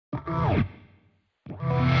Welcome,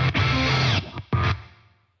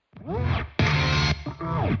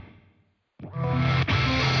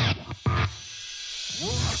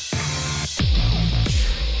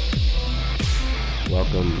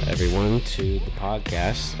 everyone, to the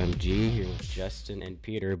podcast. I'm G, here with Justin and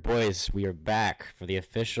Peter. Boys, we are back for the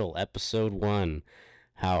official episode 1.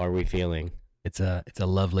 How are we feeling? It's a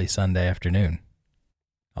lovely Sunday afternoon.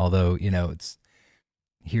 Although, it's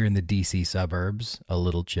here in the DC suburbs, a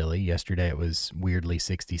little chilly. Yesterday it was weirdly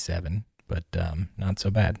 67, but not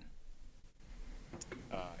so bad.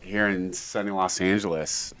 Here in sunny Los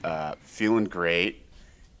Angeles, feeling great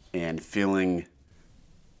and feeling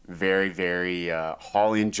very, very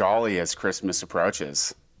holly and jolly as Christmas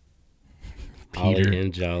approaches. Holly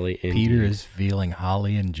and jolly. Peter is feeling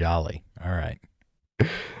holly and jolly. All right.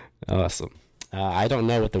 Awesome. I don't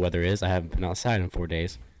know what the weather is. I haven't been outside in 4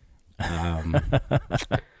 days.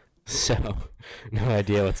 So no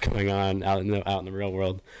idea what's going on out in the real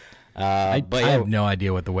world. I have no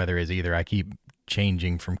idea what the weather is either. I keep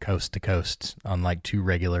changing from coast to coast on like too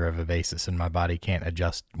regular of a basis, and my body can't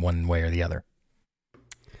adjust one way or the other.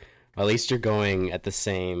 At least you're going at the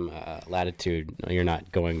same latitude. You're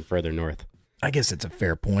not going further north. I guess it's a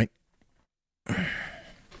fair point.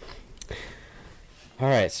 All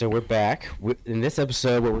right, so we're back. In this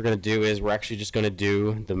episode, what we're going to do is we're actually just going to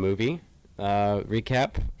do the movie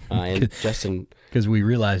recap. And Justin, because we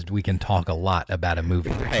realized we can talk a lot about a movie.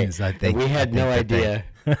 Right. We had no idea.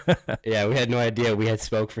 Yeah, we had no idea we had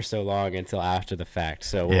spoke for so long until after the fact.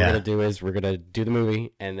 So what we're going to do is we're going to do the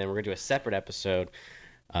movie, and then we're going to do a separate episode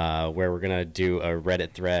where we're going to do a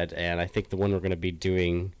Reddit thread. And I think the one we're going to be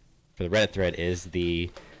doing for the Reddit thread is the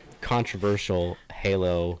controversial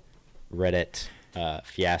Halo Reddit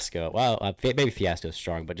fiasco. Well, maybe fiasco is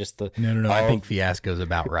strong, but just the no. I think fiasco is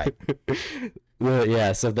about right. Well,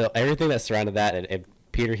 yeah. So everything that surrounded that, and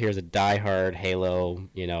Peter here is a diehard Halo.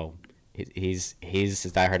 He's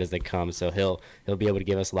as diehard as they come. So he'll be able to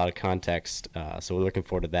give us a lot of context. So we're looking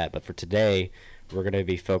forward to that. But for today, we're going to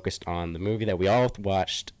be focused on the movie that we all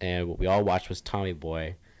watched, and what we all watched was Tommy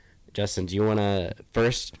Boy. Justin, do you want to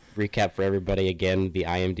first recap for everybody again the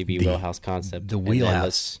IMDb wheelhouse concept? The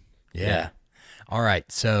wheelhouse. Yeah. All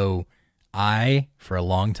right. So I, for a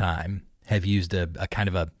long time, have used a kind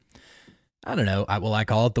of a, I don't know, I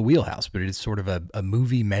call it the wheelhouse, but it is sort of a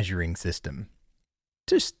movie measuring system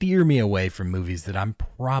to steer me away from movies that I'm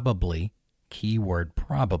probably, keyword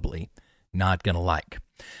probably, not going to like.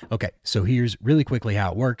 Okay, so here's really quickly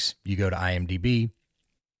how it works. You go to IMDb,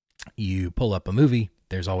 you pull up a movie.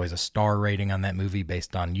 There's always a star rating on that movie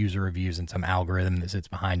based on user reviews and some algorithm that sits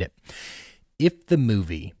behind it. If the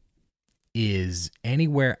movie is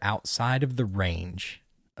anywhere outside of the range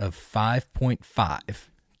of 5.5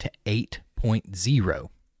 to 8.0,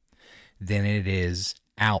 then it is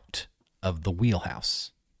out of the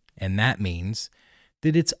wheelhouse. And that means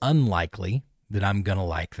that it's unlikely that I'm going to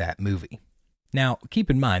like that movie. Now, keep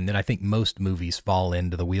in mind that I think most movies fall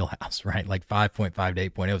into the wheelhouse, right? Like 5.5 to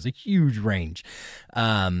 8.0 is a huge range.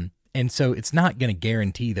 And so it's not going to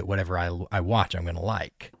guarantee that whatever I watch, I'm going to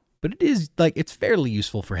like. But it is it's fairly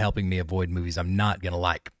useful for helping me avoid movies I'm not going to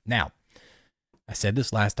like. Now, I said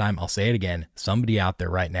this last time, I'll say it again. Somebody out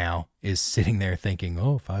there right now is sitting there thinking,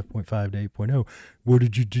 5.5 to 8.0. What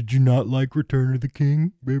did you not like Return of the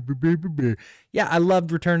King? Yeah, I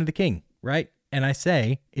loved Return of the King, right? And I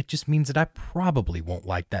say, it just means that I probably won't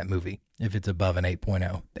like that movie if it's above an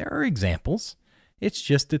 8.0. There are examples. It's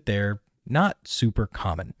just that they're not super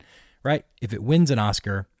common, right? If it wins an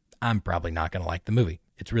Oscar, I'm probably not going to like the movie.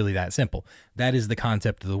 It's really that simple. That is the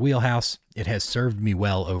concept of the wheelhouse. It has served me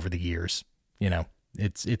well over the years.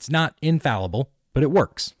 It's not infallible, but it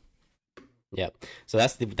works. Yep. So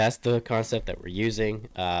that's the concept that we're using.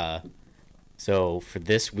 So for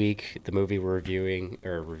this week, the movie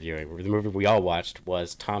the movie we all watched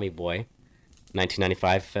was Tommy Boy,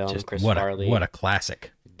 1995 film. Just Chris what Farley, what a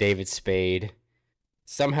classic. David Spade.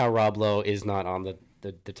 Somehow Rob Lowe is not on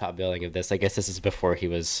the top billing of this. I guess this is before he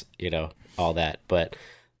was, all that. But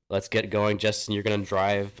let's get going. Justin, you're going to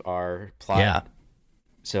drive our plot. Yeah.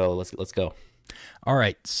 So let's go. All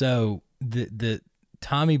right. So the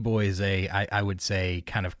Tommy Boy is I would say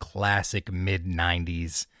kind of classic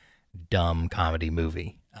mid-90s dumb comedy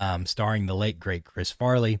movie, starring the late great Chris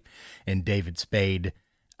Farley and David Spade.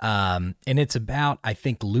 And it's about, I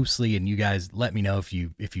think loosely, and you guys let me know if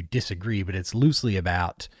you disagree, but it's loosely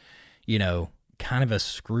about, kind of a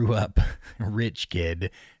screw up rich kid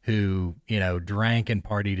who, drank and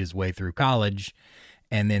partied his way through college.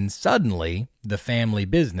 And then suddenly the family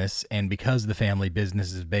business, and because the family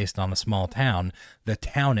business is based on a small town, the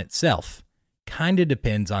town itself kind of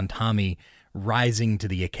depends on Tommy rising to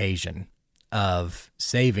the occasion of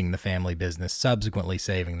saving the family business, subsequently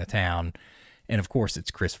saving the town. And of course,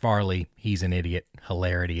 it's Chris Farley. He's an idiot.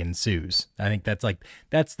 Hilarity ensues. I think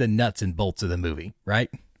that's the nuts and bolts of the movie, right?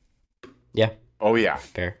 Yeah. Oh yeah.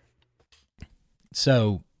 Fair.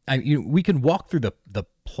 So we can walk through the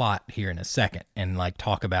plot here in a second and like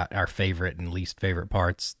talk about our favorite and least favorite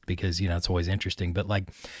parts because, it's always interesting. But like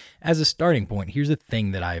as a starting point, here's a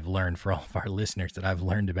thing that I've learned for all of our listeners that I've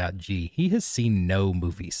learned about G. He has seen no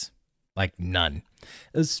movies, like none,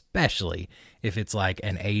 especially if it's like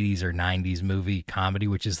an 80s or 90s movie comedy,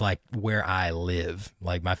 which is like where I live.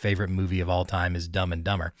 Like my favorite movie of all time is Dumb and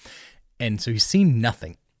Dumber. And so he's seen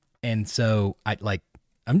nothing. And so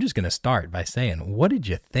I'm just going to start by saying, what did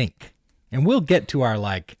you think? And we'll get to our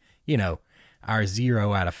our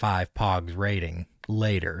 0 out of 5 Pogs rating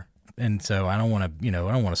later. And so I don't want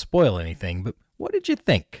to spoil anything, but what did you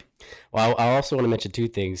think? Well, I also want to mention 2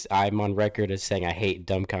 things. I'm on record as saying I hate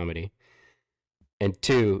dumb comedy. And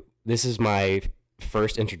 2, this is my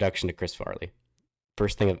first introduction to Chris Farley.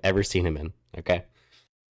 First thing I've ever seen him in. Okay.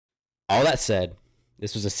 All that said,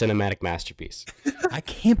 this was a cinematic masterpiece. I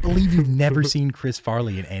can't believe you've never seen Chris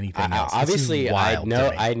Farley in anything else. Obviously,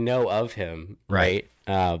 I know of him, right?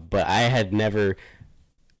 But I had never,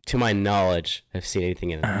 to my knowledge, have seen anything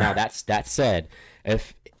in it. Now that said,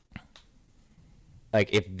 if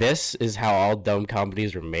this is how all dumb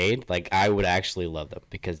comedies are made, I would actually love them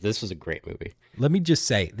because this was a great movie. Let me just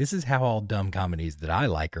say, this is how all dumb comedies that I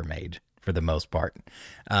like are made for the most part.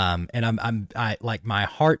 And I my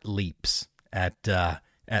heart leaps at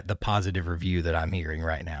the positive review that I'm hearing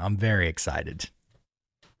right now. I'm very excited.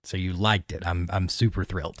 So you liked it. I'm super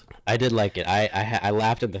thrilled. I did like it. I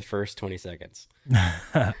laughed in the first 20 seconds.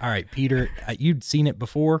 All right, Peter, you'd seen it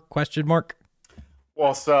before? Question mark.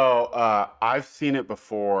 Well, so I've seen it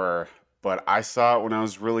before, but I saw it when I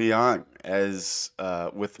was really young. As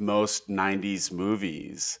with most 90s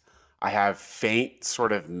movies, I have faint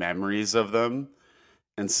sort of memories of them.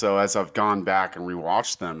 And so as I've gone back and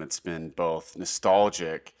rewatched them, it's been both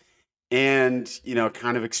nostalgic and,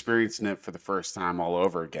 kind of experiencing it for the first time all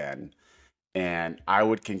over again. And I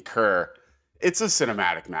would concur, it's a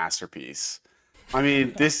cinematic masterpiece. I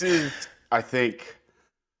mean, this is, I think,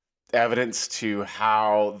 evidence to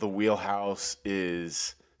how the Wheelhouse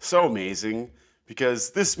is so amazing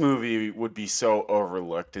because this movie would be so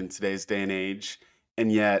overlooked in today's day and age.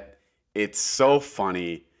 And yet it's so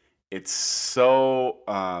funny. It's so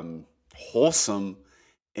wholesome,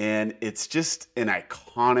 and it's just an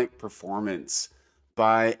iconic performance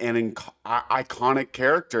by an iconic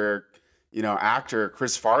character, actor,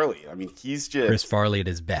 Chris Farley. I mean, he's just... Chris Farley at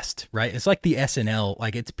his best, right? It's like the SNL,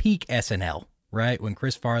 it's peak SNL, right? When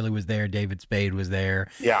Chris Farley was there, David Spade was there.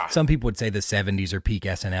 Yeah. Some people would say the 70s are peak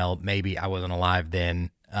SNL. Maybe I wasn't alive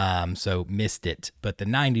then, so missed it. But the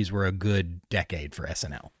 90s were a good decade for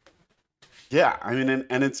SNL. Yeah, I mean,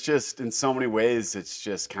 and it's just, in so many ways, it's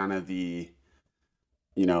just kind of the,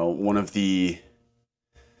 one of the,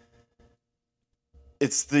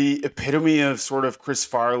 it's the epitome of sort of Chris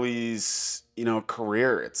Farley's,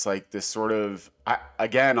 career. It's like this sort of,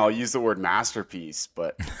 again, I'll use the word masterpiece,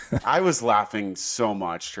 but I was laughing so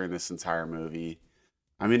much during this entire movie.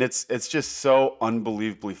 I mean, it's just so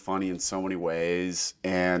unbelievably funny in so many ways,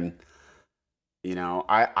 and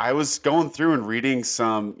I was going through and reading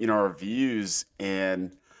some, reviews,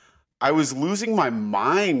 and I was losing my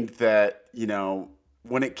mind that,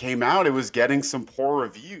 when it came out, it was getting some poor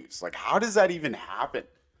reviews. Like, how does that even happen?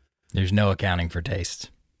 There's no accounting for taste.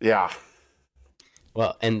 Yeah.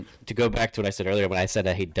 Well, and to go back to what I said earlier, when I said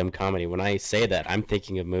I hate dumb comedy, when I say that, I'm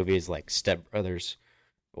thinking of movies like Step Brothers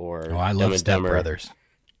or I love Step Brothers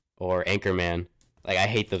or Anchorman. I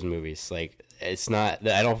hate those movies. It's not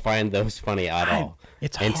that I don't find those funny at all.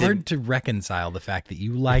 It's hard to reconcile the fact that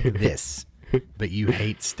you like this, but you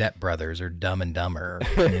hate Step Brothers or Dumb and Dumber,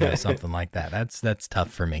 or, something like that. That's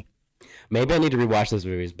tough for me. Maybe I need to rewatch those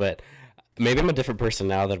movies, but maybe I'm a different person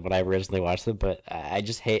now than when I originally watched them. But I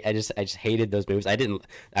just hated those movies.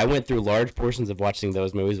 I went through large portions of watching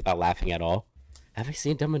those movies without laughing at all. Have I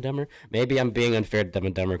seen Dumb and Dumber? Maybe I'm being unfair to Dumb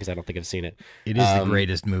and Dumber because I don't think I've seen it. It is the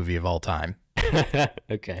greatest movie of all time.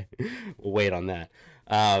 Okay, we'll wait on that.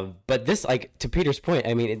 But this, to Peter's point,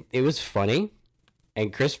 I mean, it was funny,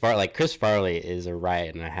 and Chris Farley is a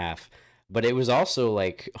riot and a half. But it was also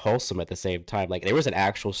wholesome at the same time. There was an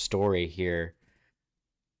actual story here,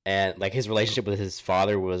 and his relationship with his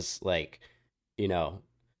father was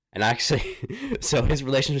and actually, so his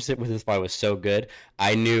relationship with his father was so good,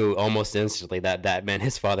 I knew almost instantly that meant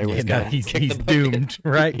his father was gonna he's kick the bucket. Doomed,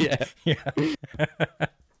 right? Yeah.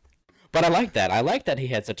 But I like that. I like that he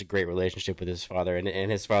had such a great relationship with his father,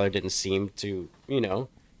 and his father didn't seem to,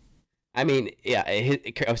 I mean, yeah.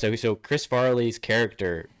 So Chris Farley's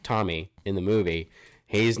character Tommy in the movie,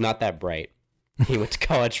 he's not that bright. He went to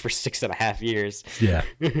college for 6.5 years. Yeah.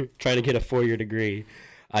 Trying to get a 4-year degree.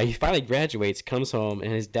 He finally graduates, comes home,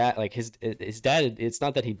 and his dad, like his dad. It's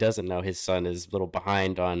not that he doesn't know his son is a little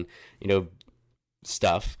behind on,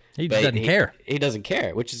 stuff. He doesn't care. He doesn't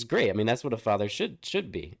care, which is great. I mean, that's what a father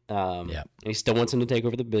should be. Yeah. And he still wants him to take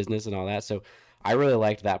over the business and all that. So I really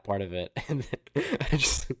liked that part of it. And then I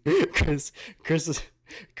just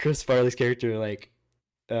Chris Farley's character, like,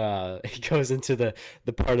 he goes into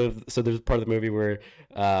the part of, so there's part of the movie where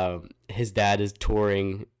his dad is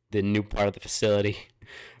touring the new part of the facility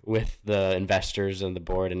with the investors and the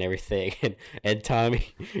board and everything, and Tommy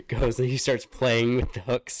goes and he starts playing with the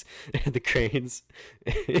hooks and the cranes.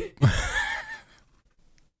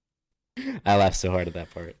 I laughed so hard at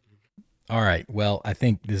that part. All right, well, I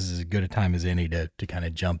think this is as good a time as any to kind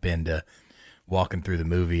of jump into walking through the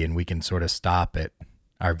movie, and we can sort of stop at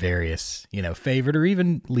our various, favorite or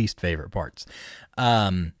even least favorite parts.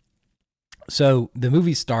 So the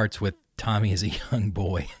movie starts with Tommy as a young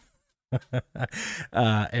boy.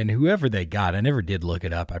 And whoever they got, I never did look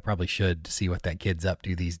it up. I probably should to see what that kid's up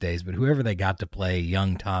to these days, but whoever they got to play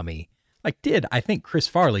young Tommy, I think Chris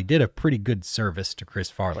Farley did a pretty good service to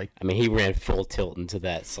Chris Farley. I mean, he ran full tilt into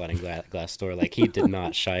that sliding glass door. Like, he did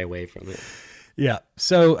not shy away from it. Yeah.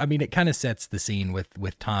 So, I mean, it kind of sets the scene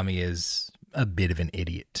with Tommy as a bit of an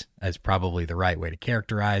idiot, as probably the right way to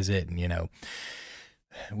characterize it. And,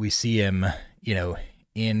 we see him,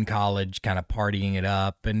 in college, kind of partying it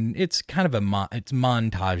up, and it's kind of it's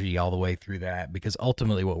montagey all the way through that, because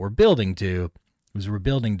ultimately what we're building to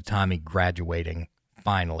Tommy graduating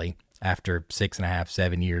finally after 6.5,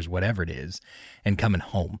 7 years, whatever it is, and coming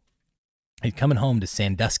home. He's coming home to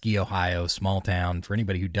Sandusky, Ohio, small town. For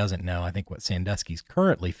anybody who doesn't know, I think what Sandusky's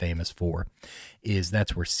currently famous for is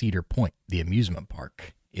that's where Cedar Point, the amusement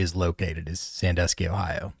park, is located, is Sandusky,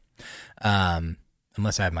 Ohio.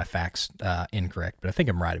 Unless I have my facts incorrect, but I think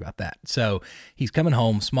I'm right about that. So he's coming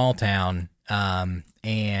home, small town,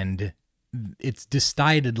 and it's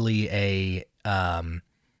decidedly a, kind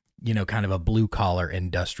of a blue-collar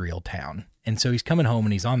industrial town. And so he's coming home,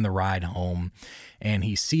 and he's on the ride home, and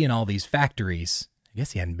he's seeing all these factories. I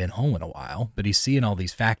guess he hadn't been home in a while, but he's seeing all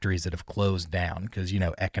these factories that have closed down because,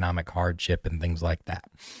 economic hardship and things like that.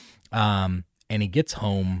 And he gets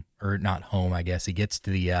home, or not home, I guess. He gets to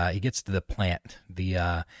the plant,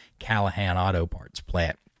 the Callahan Auto Parts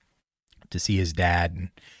plant, to see his dad. And,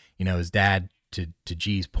 his dad, to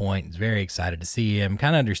G's point, is very excited to see him,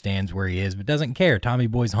 kind of understands where he is, but doesn't care. Tommy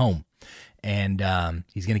Boy's home. And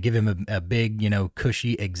he's going to give him a big,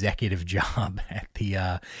 cushy executive job at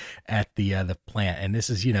the plant. And this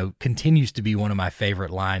is, continues to be one of my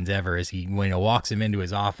favorite lines ever, as he, when he walks him into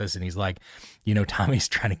his office, and he's like, Tommy's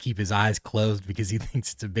trying to keep his eyes closed because he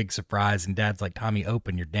thinks it's a big surprise. And Dad's like, Tommy,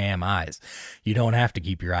 open your damn eyes. You don't have to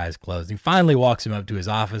keep your eyes closed. And he finally walks him up to his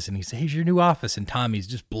office, and he says, here's your new office. And Tommy's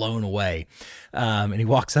just blown away. And he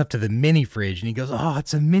walks up to the mini fridge, and he goes, oh,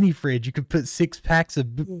 it's a mini fridge. You could put 6 packs of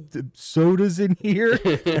sodas in here.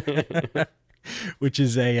 Which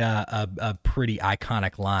is a pretty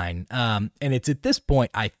iconic line. And it's at this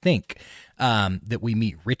point, I think, that we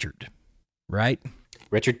meet Richard, right?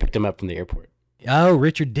 Richard picked him up from the airport. Oh,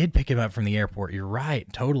 Richard did pick him up from the airport. You're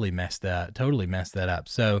right. Totally messed that up.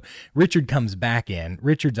 So Richard comes back in.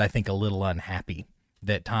 Richard's, I think, a little unhappy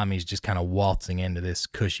that Tommy's just kind of waltzing into this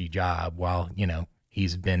cushy job while,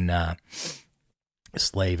 he's been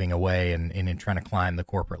slaving away and trying to climb the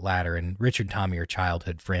corporate ladder. And Richard and Tommy are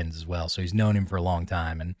childhood friends as well, so he's known him for a long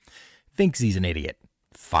time and thinks he's an idiot.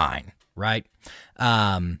 Fine, right?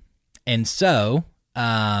 And so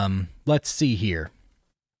let's see here.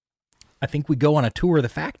 I think we go on a tour of the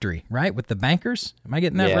factory, right, with the bankers. Am I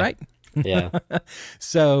getting that right? Yeah.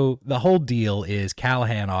 So the whole deal is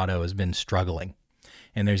Callahan Auto has been struggling,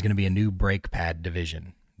 and there's going to be a new brake pad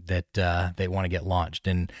division that they want to get launched.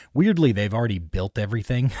 And weirdly, they've already built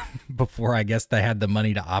everything before I guess they had the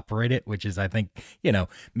money to operate it, which is, I think,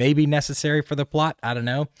 maybe necessary for the plot. I don't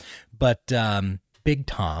know. But Big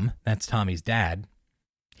Tom, that's Tommy's dad,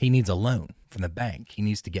 he needs a loan from the bank. He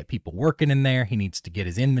needs to get people working in there. He needs to get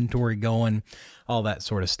his inventory going, all that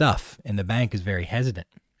sort of stuff. And the bank is very hesitant.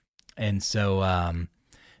 And so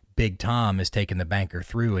Big Tom is taking the banker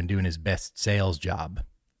through and doing his best sales job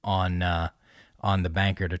on the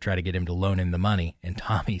banker to try to get him to loan him the money, and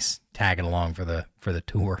Tommy's tagging along for the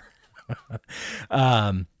tour.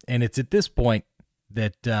 And it's at this point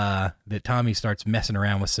that Tommy starts messing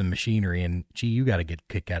around with some machinery, and gee, you got to get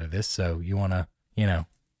a kick out of this. So you want to,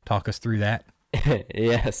 talk us through that?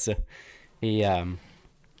 Yeah, so he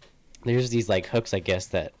there's these like hooks, I guess,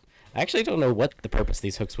 that I actually don't know what the purpose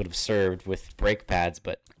these hooks would have served with brake pads,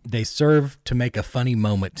 but They serve to make a funny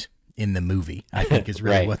moment in the movie, I think is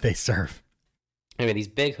really Right. what they serve. anyway, these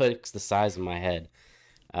big hooks the size of my head,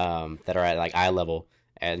 that are at like eye level,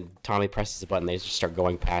 and Tommy presses a button, they just start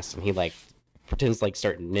going past him. He like pretends to, like,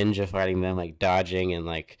 start ninja fighting them, like dodging and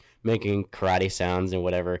like making karate sounds and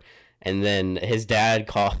whatever. And then his dad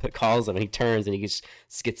calls him, and he turns, and he just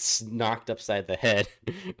gets knocked upside the head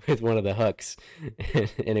with one of the hooks.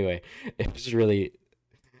 Anyway, it was really,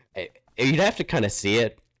 you'd have to kind of see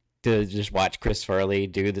it to just watch Chris Farley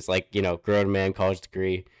do this, like, grown man college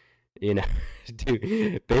degree,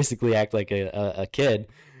 to basically act like a kid,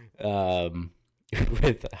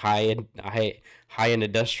 with high end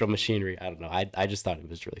industrial machinery. I don't know. I just thought it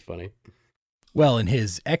was really funny. Well, and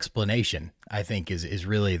his explanation, I think, is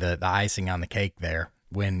really the icing on the cake there.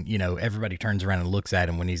 When, everybody turns around and looks at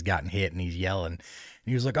him when he's gotten hit and he's yelling. And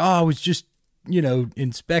he was like, oh, I was just,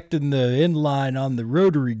 inspecting the end line on the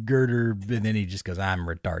rotary girder. And then he just goes, I'm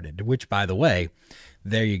retarded. Which, by the way,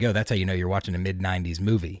 there you go. That's how you know you're watching a mid-90s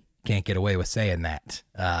movie. Can't get away with saying that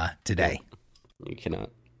today. You cannot.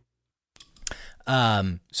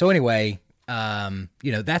 So anyway,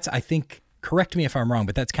 that's, I think, correct me if I'm wrong,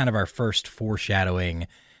 but that's kind of our first foreshadowing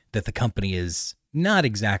that the company is not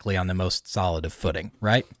exactly on the most solid of footing,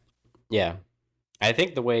 right? Yeah. I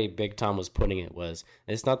think the way Big Tom was putting it was,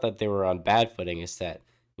 it's not that they were on bad footing, it's that,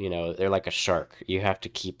 they're like a shark. You have to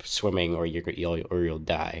keep swimming or you'll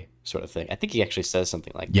die, sort of thing. I think he actually says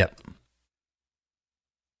something like Yep. that.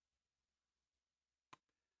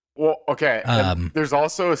 Well, okay. And there's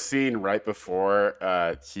also a scene right before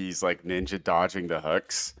he's like ninja dodging the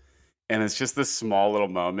hooks, and it's just this small little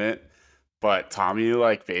moment. But Tommy,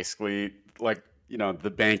 like, basically, like,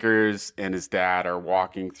 the bankers and his dad are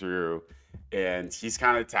walking through, and he's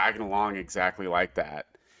kind of tagging along exactly like that.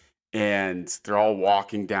 And they're all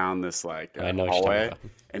walking down this like I know what you're talking hallway, about.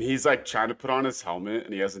 and he's like trying to put on his helmet,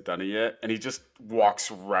 and he hasn't done it yet, and he just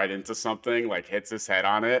walks right into something, like hits his head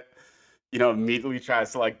on it. Immediately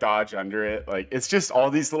tries to like dodge under it. Like, it's just all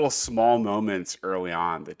these little small moments early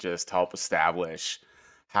on that just help establish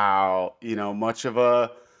how, much of a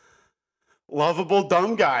lovable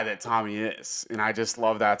dumb guy that Tommy is. And I just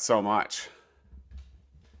love that so much.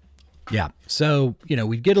 Yeah. So,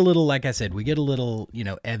 we get a little, like I said,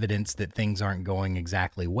 evidence that things aren't going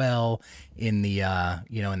exactly well in the,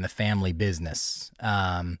 in the family business.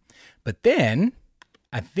 But then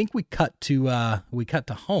I think we cut to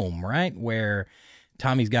home, right? Where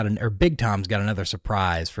Big Tom's got another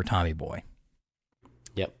surprise for Tommy Boy.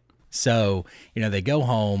 Yep. So, they go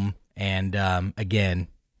home and, again,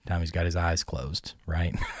 Tommy's got his eyes closed,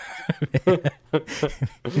 right?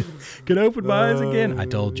 Can I open my eyes again? I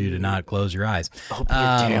told you to not close your eyes. Open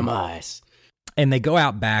your damn eyes. And they go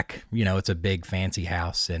out back. It's a big fancy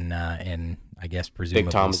house in I guess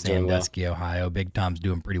presumably Tom's doing well. Sandusky, Ohio. Big Tom's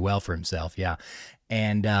doing pretty well for himself, yeah.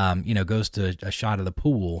 And goes to a shot of the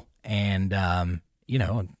pool, and a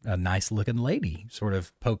nice looking lady sort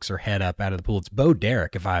of pokes her head up out of the pool. It's Bo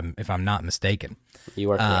Derek, if I'm not mistaken.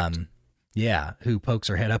 You are correct. Yeah, who pokes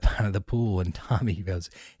her head up out of the pool, and Tommy goes,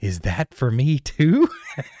 "Is that for me too?"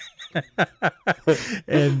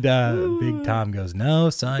 And Big Tom goes, "No,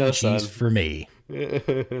 son, No, she's son. for me."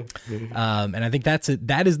 And I think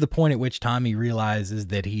that is the point at which Tommy realizes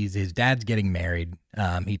that his dad's getting married.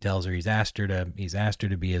 He tells her he's asked her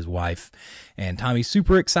to be his wife, and Tommy's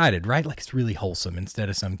super excited, right? Like, it's really wholesome. Instead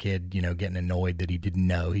of some kid, getting annoyed that he didn't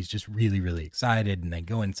know, he's just really, really excited. And they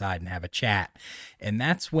go inside and have a chat, and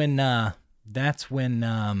that's when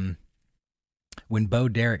Bo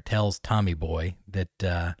Derek tells Tommy Boy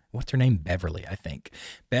that, what's her name? Beverly, I think.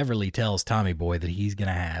 Beverly tells Tommy Boy that he's going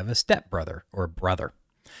to have a stepbrother or brother.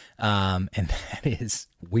 And that is,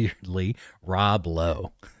 weirdly, Rob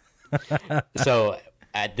Lowe. So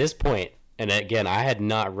at this point, and again, I had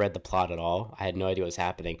not read the plot at all. I had no idea what was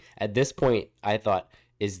happening. At this point, I thought,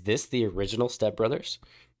 is this the original Step Brothers?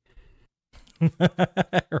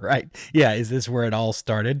 Right. Yeah. Is this where it all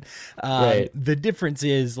started? Right. The difference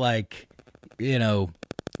is, like, we'll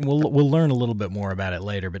learn a little bit more about it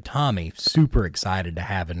later, but Tommy, super excited to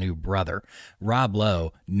have a new brother. Rob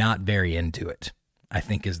Lowe, not very into it, I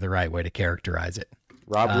think is the right way to characterize it.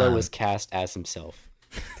 Rob Lowe was cast as himself.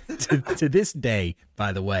 To this day,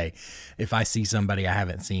 by the way, if I see somebody I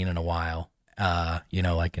haven't seen in a while,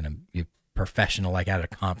 like in a professional, like at a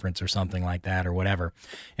conference or something like that or whatever,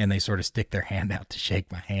 and they sort of stick their hand out to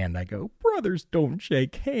shake my hand, I go, brothers don't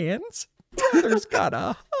shake hands. Brothers got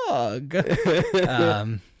a hug.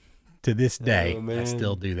 To this day, Oh, I man.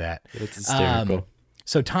 still do that. It's hysterical.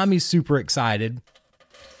 So Tommy's super excited,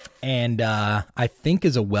 and I think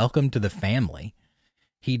as a welcome to the family,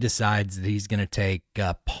 he decides that he's going to take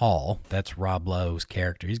Paul. That's Rob Lowe's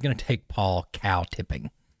character. He's going to take Paul cow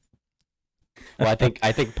tipping. Well, I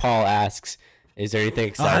think Paul asks, "Is there anything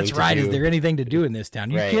exciting?" Oh, that's right. to do? Is there anything to do in this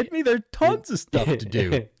town? You kidding me? There's tons of stuff to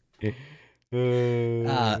do.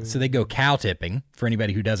 So they go cow tipping. For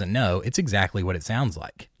anybody who doesn't know, it's exactly what it sounds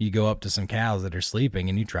like. You go up to some cows that are sleeping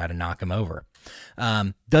and you try to knock them over.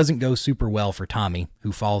 Doesn't go super well for Tommy,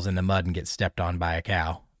 who falls in the mud and gets stepped on by a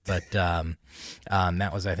cow. But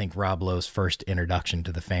that was, I think, Rob Lowe's first introduction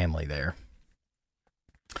to the family there.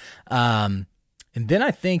 And then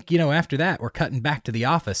I think, after that, we're cutting back to the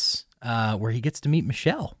office where he gets to meet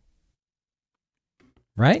Michelle.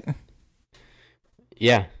 Right?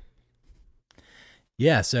 Yeah.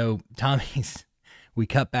 Yeah, so we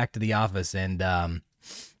cut back to the office, and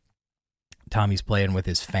Tommy's playing with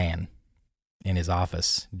his fan in his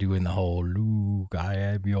office, doing the whole "Luke, I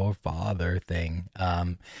am your father" thing.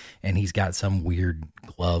 And he's got some weird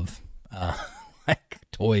glove, like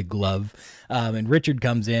toy glove. And Richard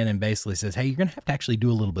comes in and basically says, "Hey, you're going to have to actually do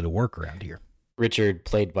a little bit of work around here." Richard,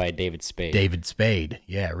 played by David Spade. David Spade.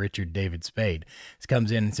 Yeah, Richard David Spade.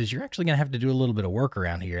 Comes in and says, "You're actually going to have to do a little bit of work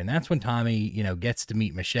around here." And that's when Tommy, gets to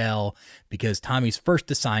meet Michelle, because Tommy's first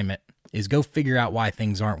assignment is go figure out why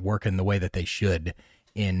things aren't working the way that they should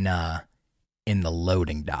in the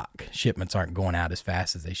loading dock. Shipments aren't going out as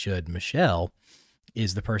fast as they should. Michelle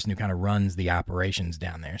is the person who kind of runs the operations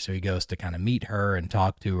down there. So he goes to kind of meet her and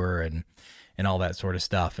talk to her and all that sort of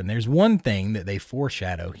stuff. And there's one thing that they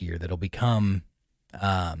foreshadow here that'll become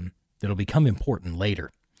important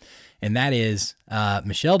later. And that is,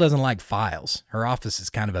 Michelle doesn't like files. Her office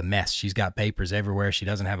is kind of a mess. She's got papers everywhere. She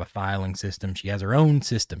doesn't have a filing system. She has her own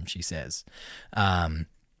system, she says. And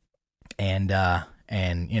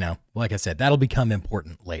like I said, that'll become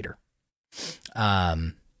important later.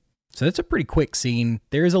 So it's a pretty quick scene.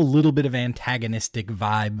 There is a little bit of antagonistic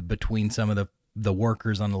vibe between some of the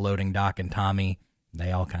workers on the loading dock and Tommy.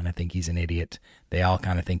 They all kind of think he's an idiot. They all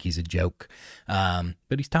kind of think he's a joke. But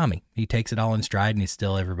he's Tommy. He takes it all in stride, and he's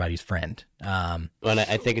still everybody's friend. And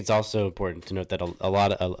I think it's also important to note that a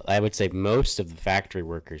lot of, I would say most of the factory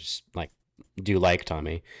workers do like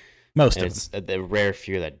Tommy. Most of them. It's the rare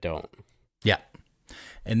few that don't. Yeah.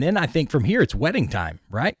 And then I think from here it's wedding time,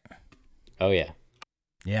 right? Oh, yeah.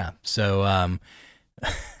 Yeah. So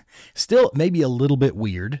still maybe a little bit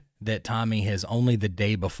weird that Tommy has only the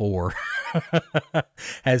day before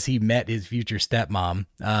has he met his future stepmom.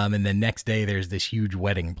 And the next day there's this huge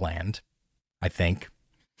wedding planned, I think.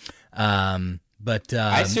 But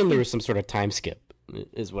I assume there was some sort of time skip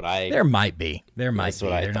is what I... There might be. They're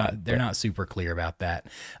thought, not super clear about that.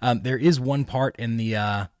 There is one part in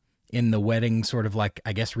the wedding, sort of like,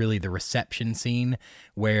 I guess really the reception scene,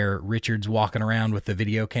 where Richard's walking around with the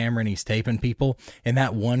video camera and he's taping people. And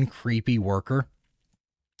that one creepy worker,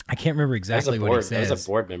 I can't remember exactly what he says. That was a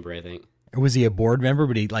board member, I think. Or was he a board member?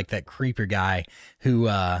 But he, like, that creeper guy who,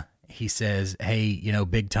 he says, "Hey,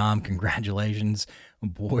 Big Tom, congratulations.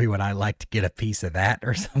 Boy, would I like to get a piece of that,"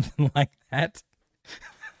 or something like that.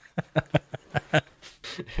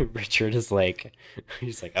 Richard is like,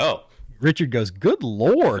 he's like, "Oh." Richard goes, "Good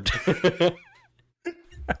Lord."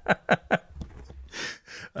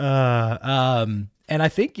 And I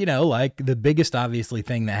think, like the biggest obviously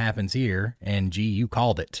thing that happens here, and gee, you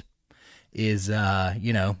called it, is,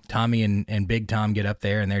 Tommy and Big Tom get up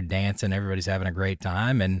there and they're dancing. Everybody's having a great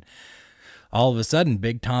time. And all of a sudden,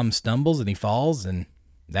 Big Tom stumbles and he falls, and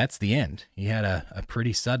that's the end. He had a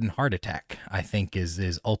pretty sudden heart attack, I think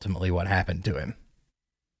is ultimately what happened to him.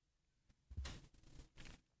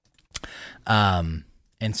 And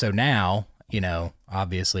so now,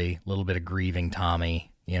 obviously a little bit of grieving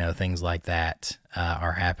Tommy, things like that,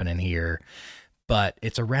 are happening here, but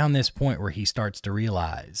it's around this point where he starts to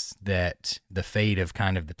realize that the fate of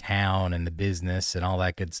kind of the town and the business and all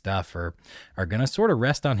that good stuff are going to sort of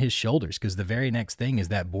rest on his shoulders. 'Cause the very next thing is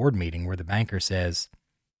that board meeting where the banker says,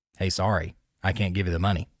 "Hey, sorry, I can't give you the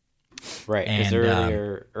money." Right. Because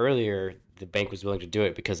earlier the bank was willing to do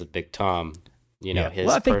it because of Big Tom.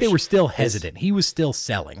 I think they were still hesitant. He was still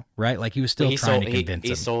selling, right? Like he was still trying to convince him.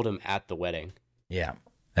 He sold him at the wedding. Yeah.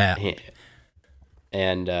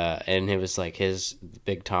 And it was like his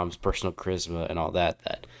Big Tom's personal charisma and all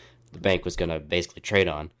that the bank was going to basically trade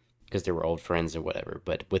on because they were old friends and whatever.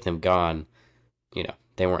 But with him gone,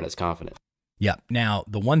 they weren't as confident. Yeah. Now,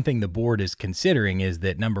 the one thing the board is considering is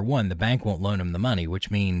that, number one, the bank won't loan him the money, which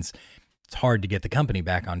means it's hard to get the company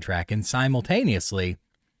back on track. And simultaneously,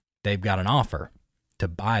 they've got an offer to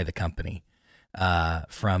buy the company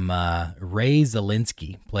from Ray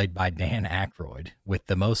Zelinsky, played by Dan Aykroyd, with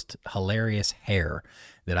the most hilarious hair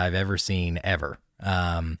that I've ever seen ever.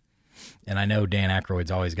 And I know Dan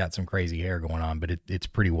Aykroyd's always got some crazy hair going on, but it's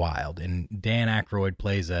pretty wild. And Dan Aykroyd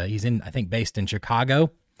plays I think based in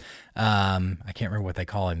Chicago. I can't remember what they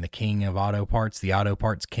call him, the king of auto parts, the auto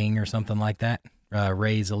parts king or something like that.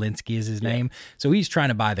 Ray Zelinsky is his name. So he's trying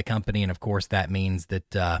to buy the company. And of course that means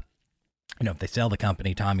that, if they sell the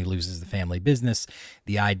company, Tommy loses the family business.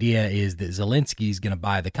 The idea is that Zelinsky's going to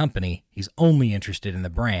buy the company. He's only interested in the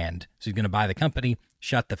brand. So he's going to buy the company,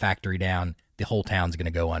 shut the factory down. The whole town's going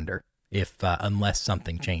to go under unless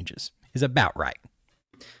something changes. Is about right.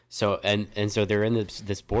 So, and so they're in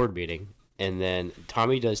this board meeting, and then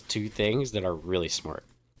Tommy does two things that are really smart.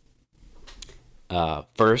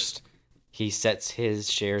 First, he sets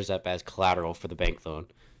his shares up as collateral for the bank loan.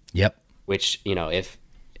 Yep. Which,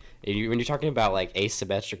 when you're talking about like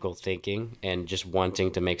asymmetrical thinking and just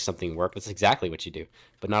wanting to make something work, that's exactly what you do.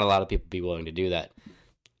 But not a lot of people be willing to do that.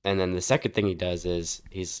 And then the second thing he does is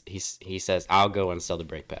he says, "I'll go and sell the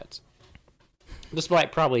brake pads."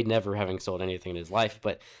 Despite probably never having sold anything in his life,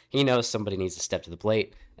 but he knows somebody needs to step to the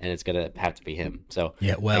plate, and it's gonna have to be him. So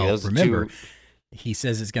yeah, well, remember, he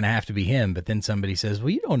says it's gonna have to be him, but then somebody says, "Well,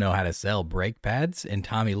 you don't know how to sell brake pads," and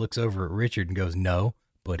Tommy looks over at Richard and goes, "No,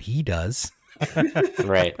 but he does."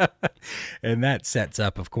 Right. And that sets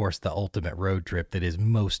up, of course, the ultimate road trip that is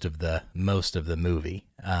most of the movie,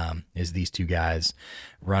 is these two guys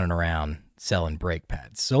running around selling brake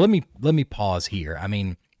pads. So let me pause here. I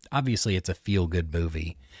mean, obviously it's a feel good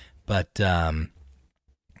movie, but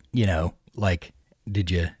like,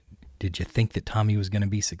 did you think that Tommy was going to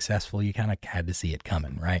be successful? You kind of had to see it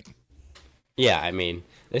coming, right? Yeah, I mean,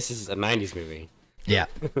 this is a 90s movie. Yeah.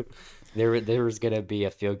 There was going to be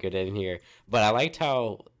a feel good in here, but I liked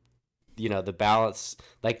how, the balance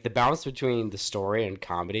between the story and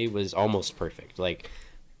comedy was almost perfect. Like,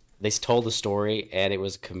 they told the story and it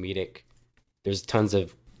was comedic. There's tons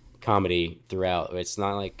of comedy throughout. It's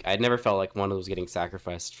not like, I never felt like one was getting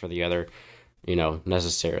sacrificed for the other,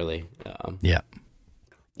 necessarily. Yeah.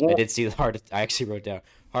 I did see I actually wrote down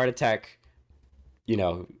heart attack,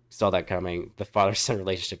 saw that coming. The father-son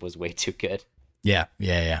relationship was way too good. Yeah,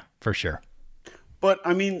 for sure. But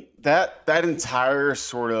I mean, that entire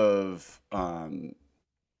sort of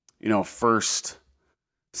first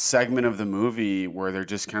segment of the movie where they're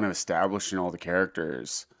just kind of establishing all the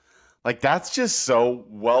characters, like, that's just so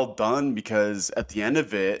well done, because at the end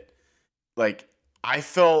of it, like, I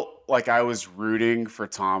felt like I was rooting for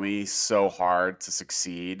Tommy so hard to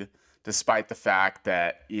succeed, despite the fact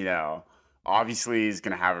that, obviously he's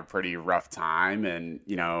going to have a pretty rough time, and,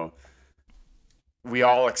 we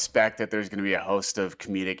all expect that there's going to be a host of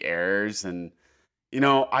comedic errors. And,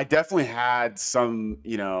 I definitely had some,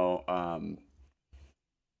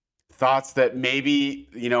 thoughts that maybe,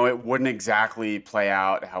 it wouldn't exactly play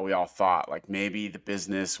out how we all thought. Like, maybe the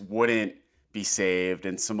business wouldn't be saved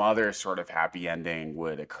and some other sort of happy ending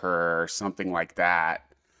would occur or something like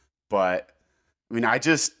that. But I mean,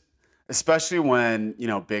 especially when,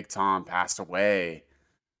 Big Tom passed away,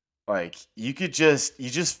 like, you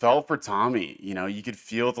just felt for Tommy. You could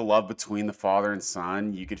feel the love between the father and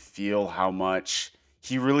son. You could feel how much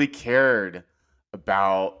he really cared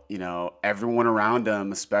about, everyone around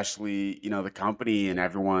him, especially, the company and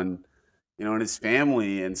everyone, in his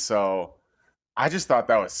family. And so I just thought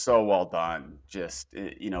that was so well done. Just,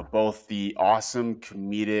 both the awesome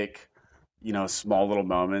comedic, small little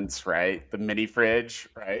moments, right? The mini fridge,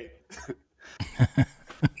 right?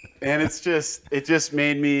 And it just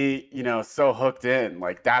made me, so hooked in.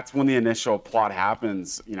 Like, that's when the initial plot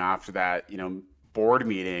happens, after that, board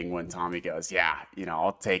meeting, when Tommy goes, "Yeah,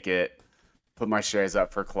 I'll take it, put my shares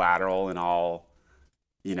up for collateral, and I'll,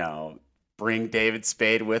 bring David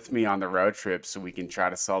Spade with me on the road trip so we can try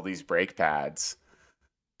to sell these brake pads."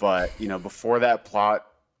 But, before that plot,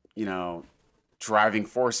 driving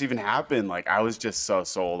force even happened, like, I was just so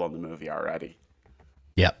sold on the movie already.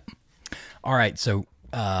 Yep. All right. So,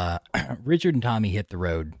 Richard and Tommy hit the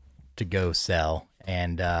road to go sell.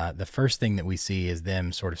 And the first thing that we see is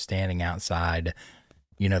them sort of standing outside,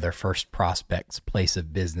 their first prospect's place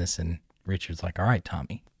of business. And Richard's like, "All right,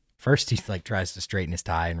 Tommy." First, he tries to straighten his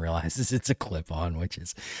tie and realizes it's a clip-on, which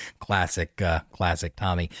is classic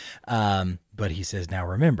Tommy. But he says, "Now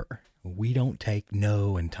remember, we don't take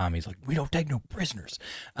no." And Tommy's like, "We don't take no prisoners."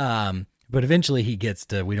 But eventually he gets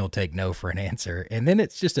to, "We don't take no" for an answer. And then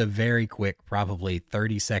it's just a very quick, probably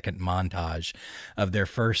 30-second montage of their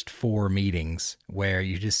first 4 meetings where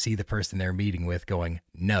you just see the person they're meeting with going,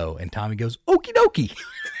 "No." And Tommy goes, "Okie dokie."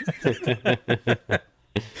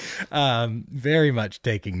 Very much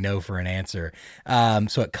taking no for an answer.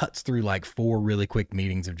 So it cuts through like 4 really quick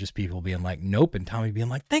meetings of just people being like, nope. And Tommy being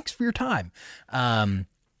like, thanks for your time.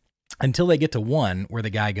 Until they get to one where the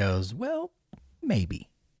guy goes, well, maybe.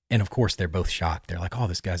 And of course they're both shocked. They're like, oh,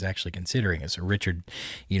 this guy's actually considering it. So Richard,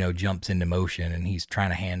 jumps into motion and he's trying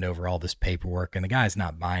to hand over all this paperwork and the guy's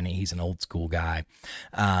not buying it. He's an old school guy.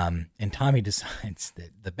 And Tommy decides that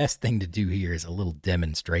the best thing to do here is a little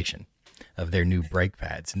demonstration of their new brake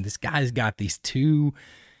pads. And this guy's got these 2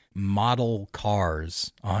 model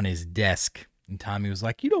cars on his desk. And Tommy was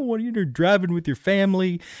like, you don't want to driving with your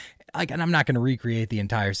family. And I'm not going to recreate the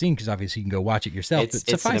entire scene because obviously you can go watch it yourself.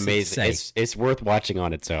 It's amazing. It's worth watching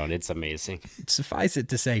on its own. It's amazing. Suffice it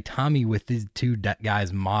to say, Tommy with these 2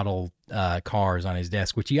 guys' model cars on his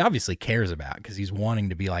desk, which he obviously cares about because he's wanting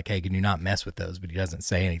to be like, hey, can you not mess with those? But he doesn't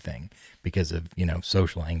say anything because of,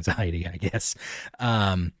 social anxiety, I guess.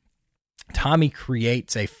 Tommy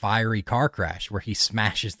creates a fiery car crash where he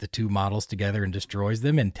smashes the 2 models together and destroys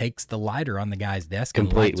them and takes the lighter on the guy's desk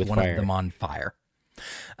and lights one of them on fire.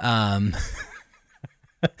 To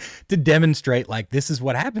demonstrate like this is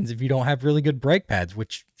what happens if you don't have really good brake pads,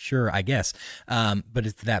 which sure, I guess. But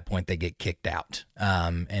at that point they get kicked out.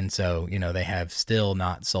 And so, they have still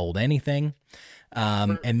not sold anything.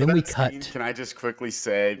 And then we cut. Can I just quickly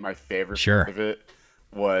say my favorite Sure. part of it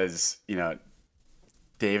was,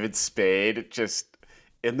 David Spade just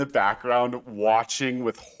in the background watching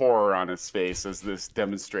with horror on his face as this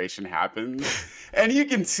demonstration happens. And you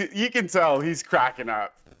can tell he's cracking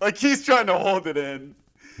up. Like he's trying to hold it in.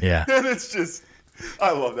 Yeah. And it's just,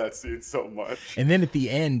 I love that scene so much. And then at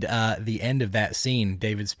the end of that scene,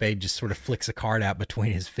 David Spade just sort of flicks a card out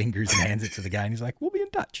between his fingers and hands it to the guy. And he's like, we'll be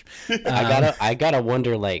in touch. I gotta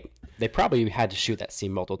wonder, like, they probably had to shoot that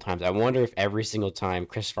scene multiple times. I wonder if every single time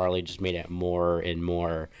Chris Farley just made it more and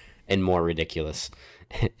more and more ridiculous.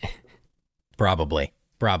 Probably.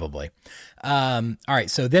 All right.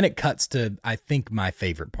 So then it cuts to, I think, my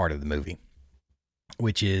favorite part of the movie,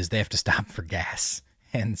 which is they have to stop for gas.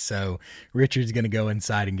 And so Richard's going to go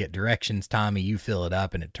inside and get directions. Tommy, you fill it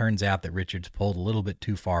up. And it turns out that Richard's pulled a little bit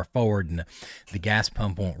too far forward and the gas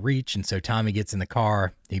pump won't reach. And so Tommy gets in the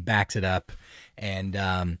car, he backs it up, and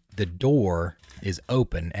the door is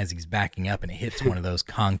open as he's backing up, and it hits one of those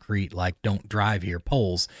concrete, like, don't drive here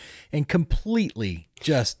poles, and completely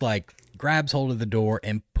just like grabs hold of the door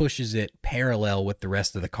and pushes it parallel with the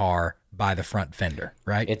rest of the car by the front fender,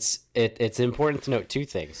 right? It's important to note 2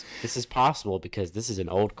 things. This is possible because this is an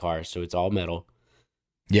old car, so it's all metal.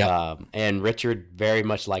 Yeah. And Richard very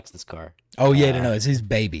much likes this car. Oh yeah, no, it's his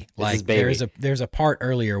baby. Like his baby. there's a part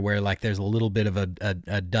earlier where like there's a little bit of a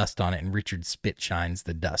dust on it, and Richard spit shines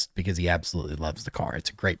the dust because he absolutely loves the car. It's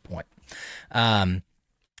a great point.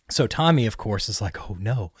 So Tommy, of course, is like, oh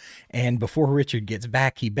no, and before Richard gets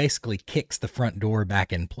back, he basically kicks the front door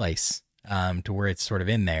back in place to where it's sort of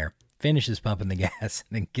in there. Finishes pumping the gas,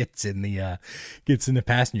 and then gets in the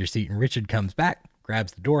passenger seat, and Richard comes back,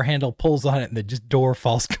 grabs the door handle, pulls on it, and the just door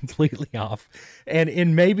falls completely off. And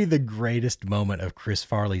in maybe the greatest moment of Chris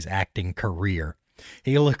Farley's acting career,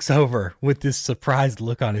 he looks over with this surprised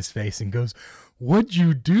look on his face and goes, "What'd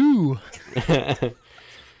you do?"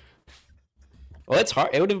 Well, it's hard.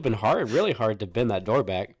 It would have been really hard to bend that door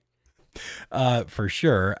back. For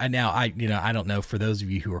sure. And now I don't know, for those of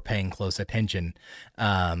you who are paying close attention,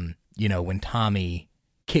 when Tommy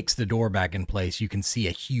kicks the door back in place, you can see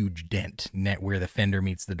a huge dent where the fender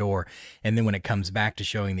meets the door. And then when it comes back to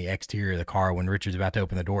showing the exterior of the car, when Richard's about to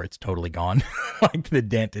open the door, it's totally gone. Like the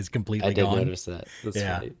dent is completely gone. I did notice that. That's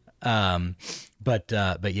funny.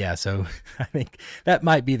 But yeah, so I think that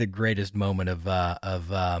might be the greatest moment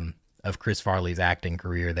of Chris Farley's acting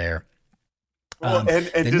career there. Well, and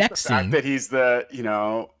the next fact scene, that he's the,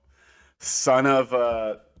 son of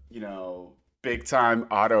a, big time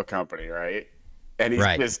auto company, right? And he's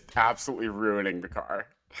just absolutely ruining the car.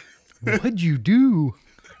 What'd you do?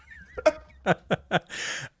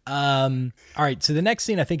 All right. So the next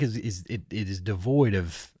scene I think it is devoid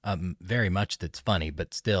of very much that's funny,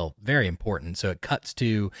 but still very important. So it cuts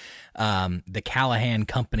to the Callahan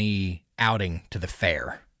Company outing to the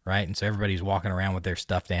fair. Right. And so everybody's walking around with their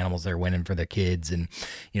stuffed animals they're winning for their kids, and,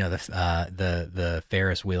 the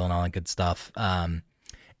Ferris wheel and all that good stuff.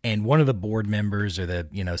 And one of the board members or the,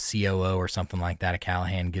 COO or something like that, a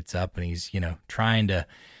Callahan, gets up and he's, trying to,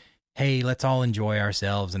 hey, let's all enjoy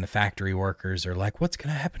ourselves. And the factory workers are like, what's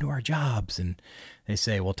going to happen to our jobs? And they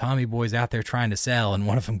say, well, Tommy Boy's out there trying to sell. And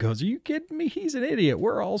one of them goes, are you kidding me? He's an idiot.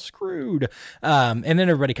 We're all screwed. And then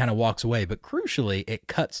everybody kind of walks away. But crucially, it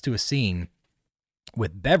cuts to a scene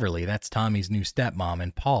with Beverly, that's Tommy's new stepmom,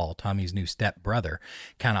 and Paul, Tommy's new stepbrother,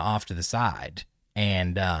 kind of off to the side.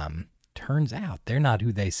 And turns out they're not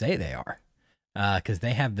who they say they are, because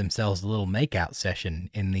they have themselves a little makeout session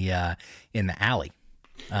in the alley,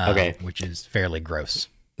 Okay. which is fairly gross.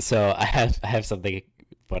 So I have something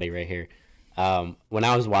funny right here. When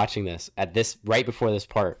I was watching this right before this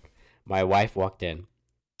part, my wife walked in,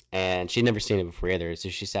 and she'd never seen it before either. So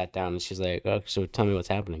she sat down and she's like, "Oh, so tell me what's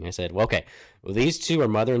happening." I said, "Well, okay. Well, these two are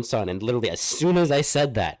mother and son." And literally, as soon as I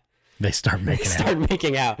said that, They start they making out. start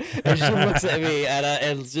making out. And she looks at me and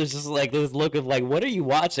it's just like this look of like, "What are you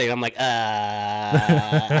watching?" I'm like,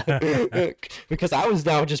 because I was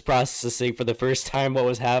now just processing for the first time what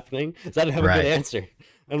was happening. So I didn't have a Right. good answer.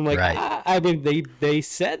 I'm like, Right. I mean, they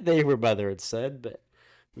said they were mother and son, but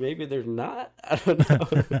maybe they're not. I don't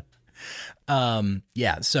know.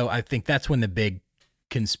 Yeah, so I think that's when the big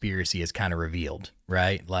conspiracy is kind of revealed,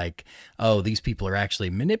 right? Like, oh, these people are actually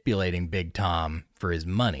manipulating Big Tom for his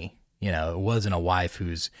money. You know, it wasn't a wife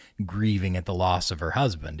who's grieving at the loss of her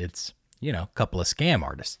husband. It's, you know, a couple of scam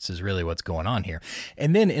artists is really what's going on here.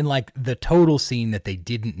 And then in like the total scene that they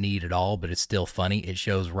didn't need at all, but it's still funny, it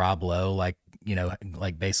shows Rob Lowe like, you know,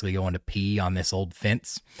 like basically going to pee on this old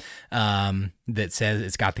fence that says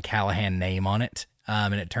it's got the Callahan name on it.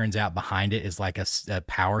 And it turns out behind it is like a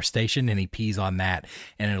power station, and he pees on that,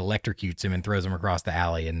 and it electrocutes him and throws him across the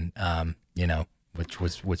alley. And you know, which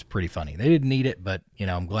was pretty funny. They didn't need it, but you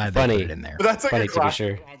know, I'm glad they Funny. put it in there. But that's like Funny a to be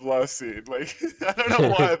classic sure. Rob Lowe scene. Like, I don't know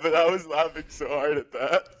why, but I was laughing so hard at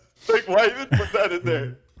that. Like, why even put that in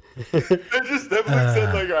there? They just definitely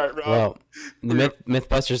said, like, all right, Rob. Well, the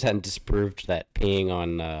MythBusters hadn't disproved that peeing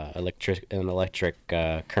on electric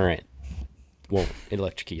current won't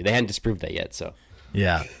electrocute you. They hadn't disproved that yet, so.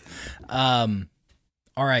 Yeah. All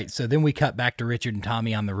right. So then we cut back to Richard and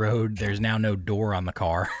Tommy on the road. There's now no door on the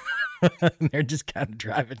car. They're just kind of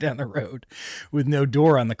driving down the road with no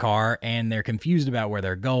door on the car, and they're confused about where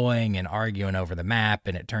they're going and arguing over the map.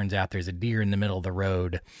 And it turns out there's a deer in the middle of the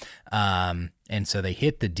road. And so they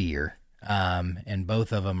hit the deer. And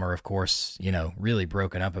both of them are, of course, you know, really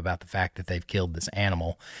broken up about the fact that they've killed this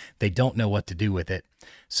animal. They don't know what to do with it.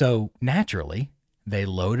 So naturally, they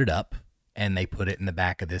load it up and they put it in the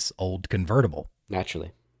back of this old convertible.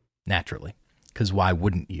 Naturally. Because why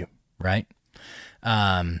wouldn't you, right?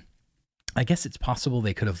 I guess it's possible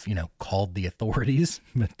they could have, you know, called the authorities,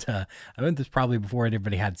 but I think this probably before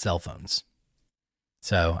everybody had cell phones.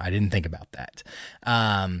 So I didn't think about that.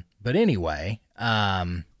 But anyway,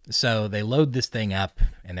 so they load this thing up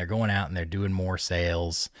and they're going out and they're doing more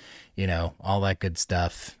sales, you know, all that good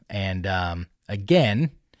stuff. And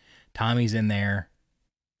again, Tommy's in there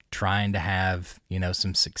trying to have, you know,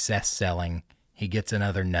 some success selling. He gets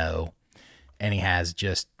another no, and he has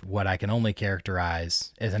just what I can only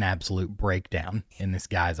characterize as an absolute breakdown in this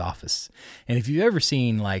guy's office. And if you've ever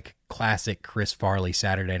seen like classic Chris Farley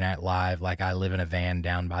Saturday Night Live, like I Live in a Van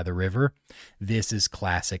Down by the River, this is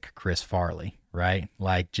classic Chris Farley, right?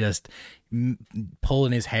 Like just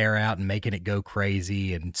pulling his hair out and making it go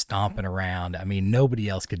crazy and stomping around. I mean, nobody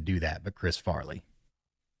else could do that but Chris Farley.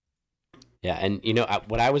 Yeah, and you know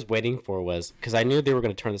what I was waiting for was because I knew they were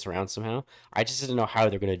going to turn this around somehow. I just didn't know how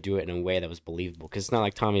they're going to do it in a way that was believable. Because it's not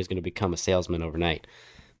like Tommy is going to become a salesman overnight,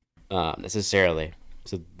 necessarily.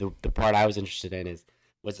 So the part I was interested in is,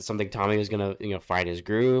 was it something Tommy was going to find his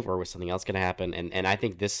groove, or was something else going to happen? And I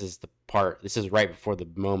think this is the part. This is right before the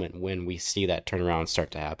moment when we see that turnaround start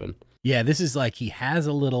to happen. Yeah, this is like he has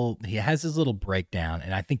his little breakdown,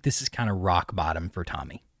 and I think this is kind of rock bottom for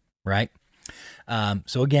Tommy, right?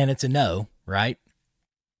 So again, it's a no, right?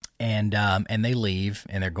 And they leave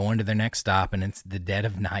and they're going to their next stop, and it's the dead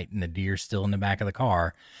of night and the deer's still in the back of the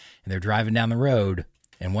car, and they're driving down the road.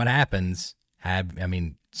 And what happens?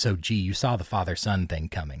 So gee, you saw the father-son thing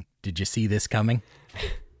coming. Did you see this coming?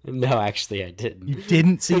 No, actually, I didn't. You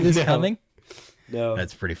didn't see this No. coming? No.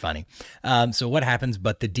 That's pretty funny. So what happens?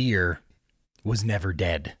 But the deer was never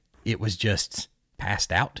dead. It was just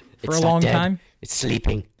passed out for It's a not long dead. time. It's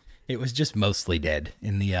sleeping. It was just mostly dead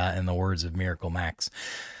in the words of Miracle Max.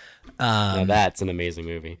 Now that's an amazing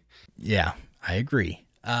movie. Yeah, I agree.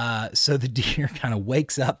 So the deer kind of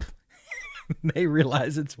wakes up. They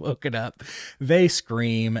realize it's woken up. They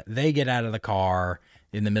scream. They get out of the car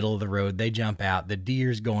in the middle of the road. They jump out. The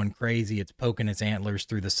deer's going crazy. It's poking its antlers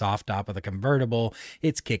through the soft top of the convertible.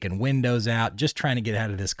 It's kicking windows out, just trying to get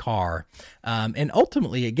out of this car. And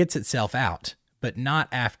ultimately, it gets itself out, but not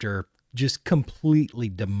after just completely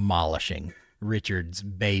demolishing Richard's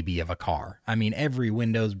baby of a car. I mean, every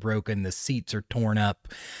window's broken. The seats are torn up.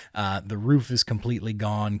 The roof is completely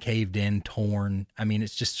gone, caved in, torn. I mean,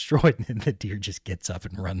 it's just destroyed. And the deer just gets up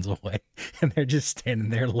and runs away. And they're just standing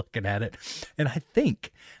there looking at it. And I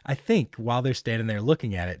think while they're standing there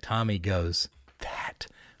looking at it, Tommy goes,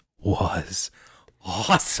 was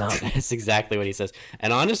awesome. That's exactly what he says.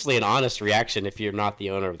 And honestly, an honest reaction if you're not the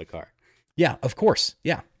owner of the car. Yeah, of course.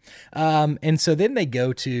 Yeah. And so then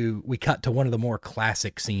we cut to one of the more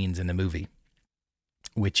classic scenes in the movie,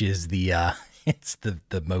 which is it's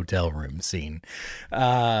the motel room scene,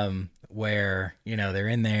 where, they're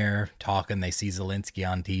in there talking, they see Zelensky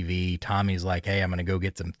on TV. Tommy's like, hey, I'm going to go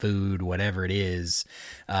get some food, whatever it is.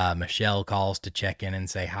 Michelle calls to check in and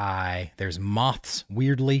say hi. There's moths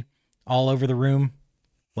weirdly all over the room.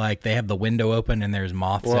 Like they have the window open and there's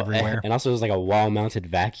moths everywhere. And also there's like a wall-mounted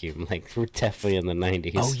vacuum. Like we're definitely in the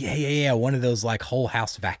 90s. Oh, yeah. One of those like whole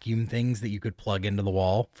house vacuum things that you could plug into the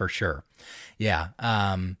wall for sure. Yeah.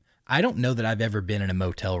 I don't know that I've ever been in a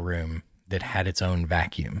motel room that had its own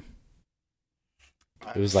vacuum.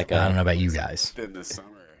 It was like I don't know about you guys. In the summer,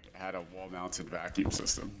 it had a wall-mounted vacuum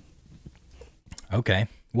system. Okay.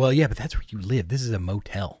 Well, yeah, but that's where you live. This is a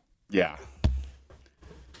motel. Yeah.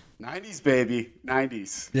 90s, baby.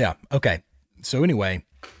 90s. Yeah. Okay. So anyway,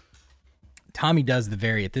 Tommy does at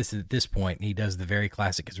this point, he does the very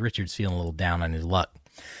classic, because Richard's feeling a little down on his luck.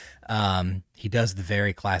 He does the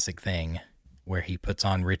very classic thing where he puts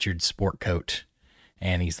on Richard's sport coat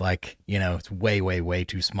and he's like, it's way, way, way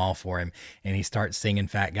too small for him. And he starts singing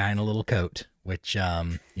Fat Guy in a Little Coat, which,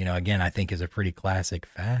 again, I think is a pretty classic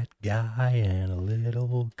Fat Guy in a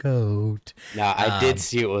Little Coat. Now, I did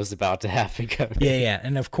see what was about to happen. Yeah.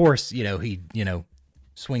 And of course, he,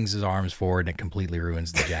 swings his arms forward and it completely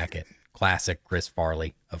ruins the jacket. Classic Chris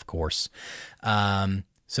Farley, of course.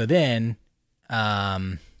 So then,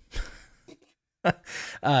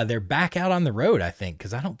 they're back out on the road, I think,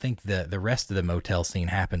 because I don't think the rest of the motel scene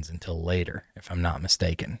happens until later, if I'm not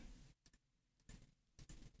mistaken.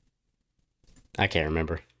 I can't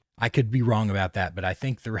remember. I could be wrong about that, but I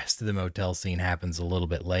think the rest of the motel scene happens a little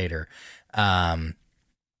bit later. But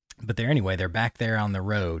they're back there on the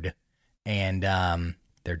road, and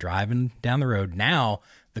they're driving down the road. Now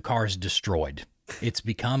the car's destroyed. It's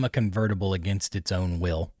become a convertible against its own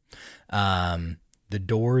will. The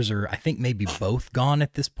doors are, I think, maybe both gone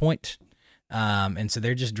at this point. And so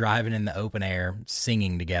they're just driving in the open air,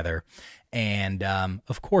 singing together. And,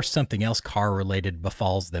 of course, something else car-related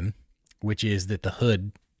befalls them, which is that the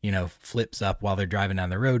hood, flips up while they're driving down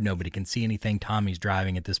the road. Nobody can see anything. Tommy's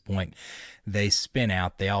driving at this point. They spin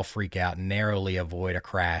out. They all freak out, narrowly avoid a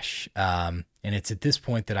crash. And it's at this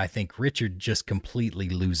point that I think Richard just completely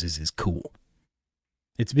loses his cool.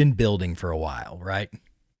 It's been building for a while, right?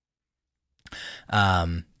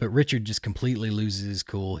 But Richard just completely loses his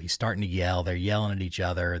cool. He's starting to yell. They're yelling at each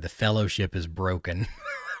other. The fellowship is broken.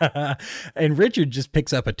 And Richard just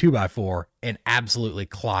picks up a 2x4 and absolutely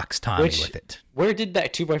clocks Tommy with it. Where did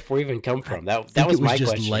that 2x4 even come from? That was my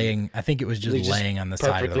question. I think it was just laying on the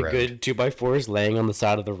side of the road. Perfectly good 2x4s laying on the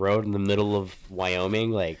side of the road in the middle of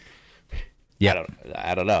Wyoming. Like, yeah,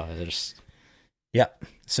 I don't know. Yeah.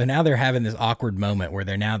 So now they're having this awkward moment where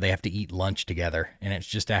they have to eat lunch together, and it's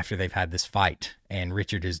just after they've had this fight, and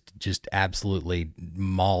Richard has just absolutely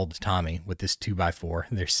mauled Tommy with this 2x4.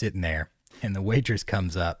 They're sitting there, and the waitress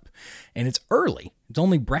comes up, and it's early. It's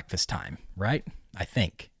only breakfast time, right? I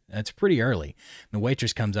think it's pretty early. The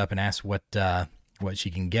waitress comes up and asks what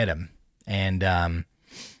she can get him, and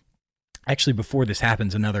actually before this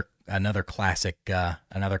happens, another classic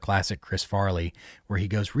Chris Farley, where he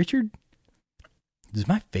goes, Richard, does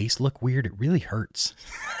my face look weird? It really hurts.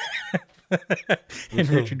 And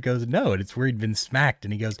Richard goes, no, and it's where he'd been smacked.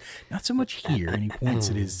 And he goes, not so much here. And he points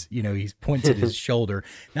at his shoulder.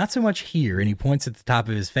 Not so much here. And he points at the top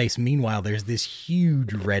of his face. Meanwhile, there's this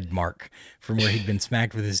huge red mark from where he'd been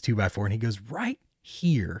smacked with his 2x4. And he goes, right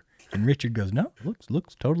here. And Richard goes, no,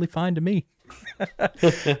 looks totally fine to me. So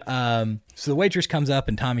the waitress comes up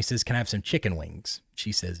and Tommy says, can I have some chicken wings?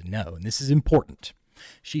 She says, no. And this is important.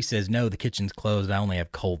 She says, no, the kitchen's closed. I only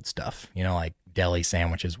have cold stuff, like deli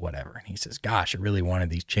sandwiches, whatever. And he says, gosh, I really wanted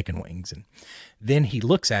these chicken wings. And then he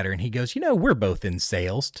looks at her and he goes, we're both in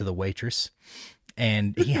sales, to the waitress.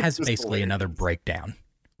 And he has basically another breakdown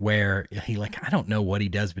where I don't know what he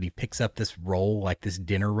does, but he picks up this roll, like this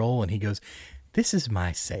dinner roll, and he goes, this is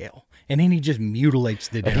my sale. And then he just mutilates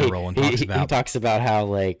the dinner roll and he talks about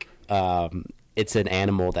how it's an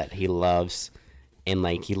animal that he loves. And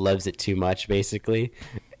he loves it too much, basically.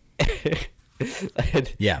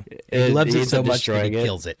 Yeah, he loves it so much that he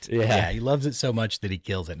kills it. Yeah, he loves it so much that he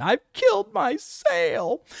kills it. And I've killed my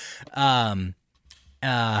sale.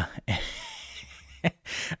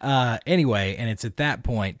 Anyway, and it's at that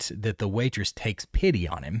point that the waitress takes pity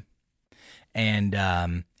on him, and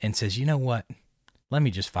says, you know what? let me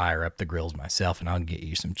just fire up the grills myself and I'll get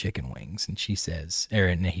you some chicken wings. And she says,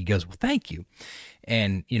 and he goes, well, thank you.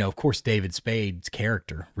 And, of course, David Spade's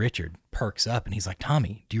character, Richard, perks up and he's like,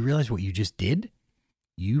 Tommy, do you realize what you just did?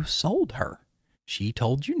 You sold her. She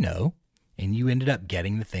told you no, and you ended up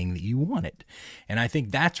getting the thing that you wanted. And I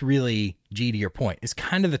think that's really, G, to your point, is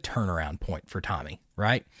kind of the turnaround point for Tommy,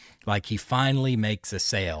 right? Like he finally makes a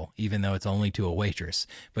sale, even though it's only to a waitress,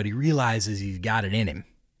 but he realizes he's got it in him.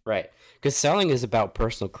 Right. Because selling is about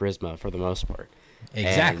personal charisma for the most part.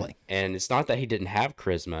 Exactly. And it's not that he didn't have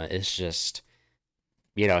charisma. It's just,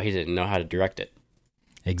 he didn't know how to direct it.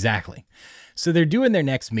 Exactly. So they're doing their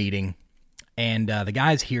next meeting, and the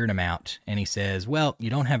guy's hearing him out, and he says, well, you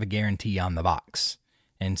don't have a guarantee on the box.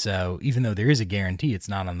 And so even though there is a guarantee, it's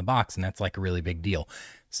not on the box, and that's like a really big deal.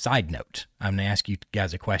 Side note, I'm going to ask you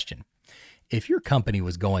guys a question. If your company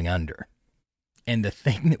was going under, and the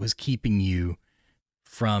thing that was keeping you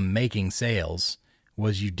from making sales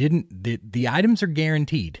was the items are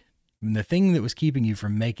guaranteed. And the thing that was keeping you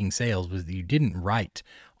from making sales was that you didn't write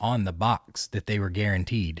on the box that they were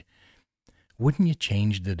guaranteed. Wouldn't you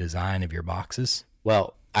change the design of your boxes?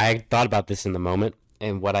 Well, I thought about this in the moment,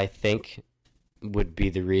 and what I think would be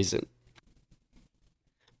the reason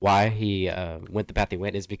why he went the path he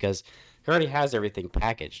went is because he already has everything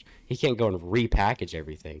packaged. He can't go and repackage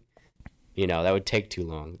everything. That would take too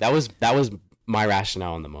long. That was my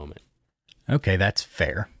rationale in the moment. Okay, that's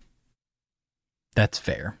fair. That's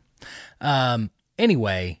fair.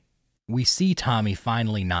 Anyway, we see Tommy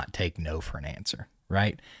finally not take no for an answer,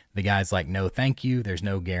 right? The guy's like, no, thank you. There's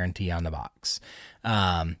no guarantee on the box.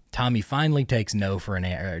 Tommy finally takes no for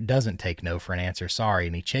doesn't take no for an answer. Sorry.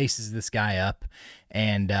 And he chases this guy up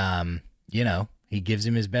and, he gives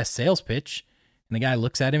him his best sales pitch. And the guy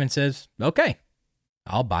looks at him and says, okay,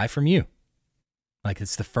 I'll buy from you. Like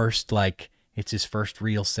it's it's his first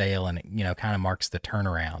real sale, and it, kind of marks the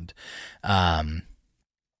turnaround. Kind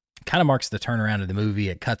of marks the turnaround of the movie.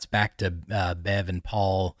 It cuts back to Bev and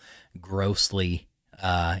Paul grossly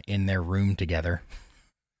in their room together.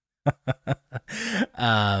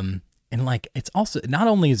 And like, it's also, not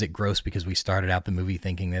only is it gross because we started out the movie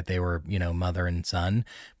thinking that they were, mother and son,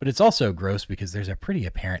 but it's also gross because there's a pretty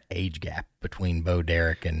apparent age gap between Bo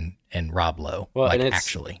Derek and Rob Lowe. Well, like,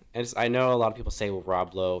 I know a lot of people say, well,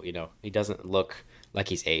 Rob Lowe, he doesn't look like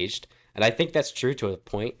he's aged. And I think that's true to a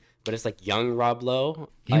point, but it's like young Rob Lowe.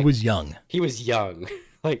 He was young. He was young.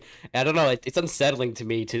 Like, I don't know. It's unsettling to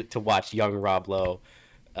me to watch young Rob Lowe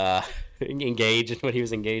engage in what he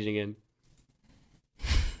was engaging in.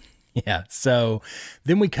 Yeah. So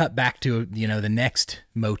then we cut back to, the next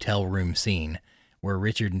motel room scene where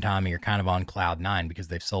Richard and Tommy are kind of on cloud nine because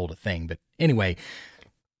they've sold a thing. But anyway,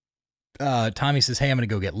 Tommy says, hey, I'm going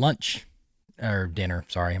to go get dinner.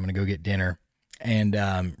 Sorry. I'm going to go get dinner.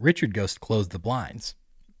 And Richard goes to close the blinds.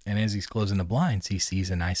 And as he's closing the blinds, he sees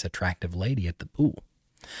a nice, attractive lady at the pool.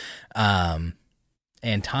 And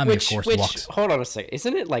Tommy, of course, walks. Hold on a second.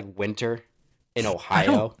 Isn't it like winter in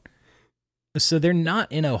Ohio? So they're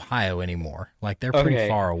not in Ohio anymore. Like, they're pretty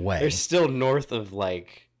far away. They're still north of,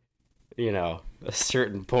 like, a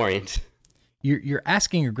certain point. You're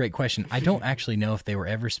asking a great question. I don't actually know if they were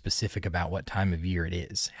ever specific about what time of year it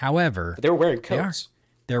is. However, they're wearing coats.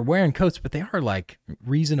 They're wearing coats, but they are, like,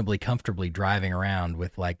 reasonably comfortably driving around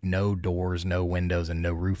with, like, no doors, no windows, and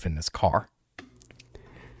no roof in this car.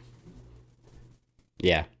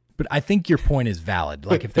 Yeah. But I think your point is valid.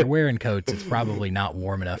 Like, if they're wearing coats, it's probably not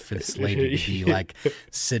warm enough for this lady to be, like,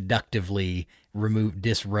 seductively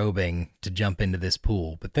disrobing to jump into this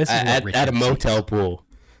pool. But this is what Richard at a motel pool.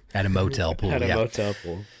 At a motel pool, At a motel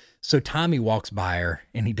pool. So Tommy walks by her,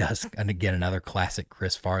 and he does, and again, another classic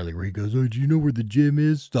Chris Farley, where he goes, oh, do you know where the gym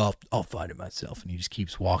is? I'll find it myself. And he just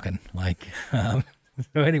keeps walking. Like, so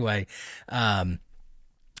anyway,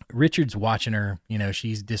 Richard's watching her.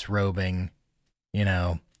 She's disrobing,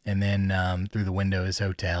 and then through the window of his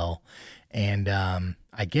hotel. And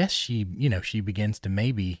I guess she begins to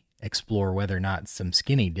maybe explore whether or not some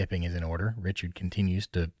skinny dipping is in order. Richard continues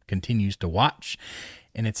to watch.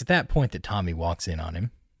 And it's at that point that Tommy walks in on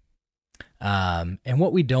him. And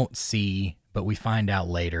what we don't see, but we find out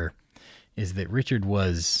later, is that Richard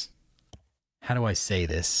was, how do I say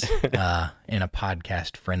this in a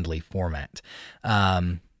podcast friendly format?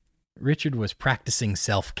 Richard was practicing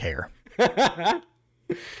self-care.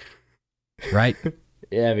 Right?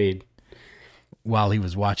 Yeah, I mean, while he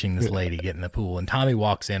was watching this lady get in the pool, and Tommy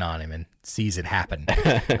walks in on him and sees it happen.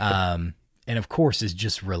 And of course is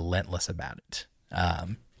just relentless about it.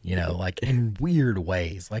 Like in weird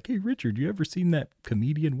ways, like, hey, Richard, you ever seen that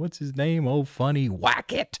comedian? What's his name? Oh, funny.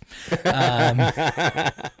 Whack it.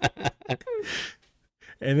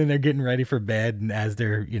 And then they're getting ready for bed, and as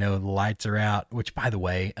they're, the lights are out, which, by the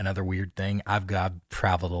way, another weird thing, I've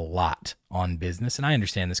traveled a lot on business, and I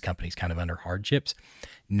understand this company's kind of under hardships.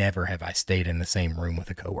 Never have I stayed in the same room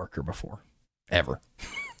with a coworker before, ever.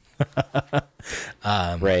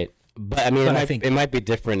 Right. But I mean, it might be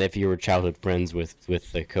different if you were childhood friends with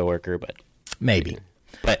the coworker, but maybe.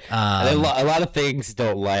 But a lot of things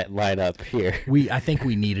don't line up here. I think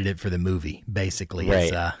we needed it for the movie, basically.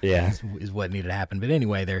 Right. Is what needed to happen. But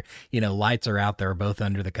anyway, they're lights are out. They're both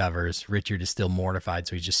under the covers. Richard is still mortified,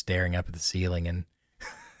 so he's just staring up at the ceiling. And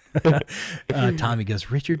Tommy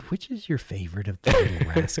goes, "Richard, which is your favorite of the Little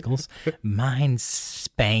Rascals?" "Mine's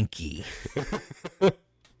Spanky."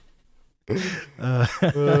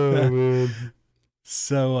 Oh man.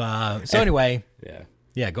 So anyway. Yeah.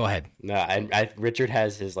 Yeah, go ahead. No, Richard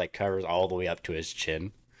has his covers all the way up to his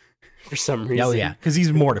chin for some reason. Oh yeah, because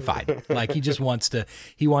he's mortified. He just wants to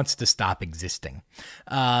stop existing.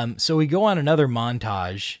 So we go on another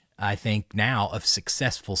montage, I think now, of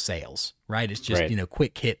successful sales. Right? It's just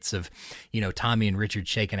quick hits of Tommy and Richard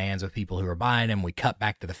shaking hands with people who are buying them. We cut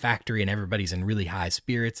back to the factory and everybody's in really high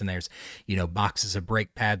spirits, and there's boxes of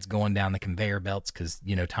brake pads going down the conveyor belts because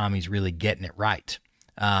Tommy's really getting it right.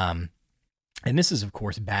 And this is, of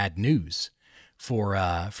course, bad news for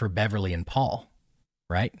Beverly and Paul,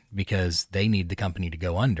 right? Because they need the company to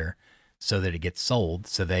go under so that it gets sold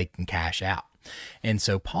so they can cash out. And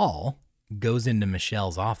so Paul goes into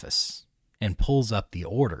Michelle's office and pulls up the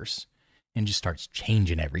orders and just starts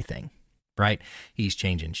changing everything, right? He's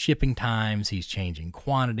changing shipping times. He's changing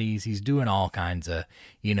quantities. He's doing all kinds of,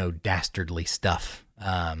 dastardly stuff.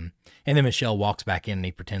 And then Michelle walks back in and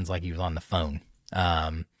he pretends like he was on the phone.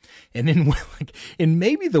 And then in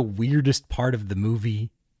maybe the weirdest part of the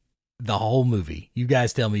movie, the whole movie, you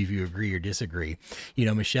guys tell me if you agree or disagree,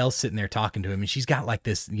 Michelle's sitting there talking to him and she's got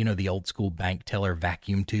this, the old school bank teller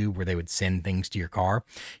vacuum tube where they would send things to your car.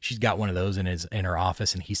 She's got one of those in her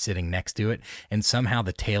office and he's sitting next to it. And somehow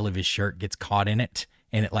the tail of his shirt gets caught in it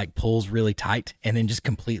and it pulls really tight and then just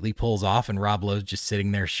completely pulls off. And Rob Lowe's just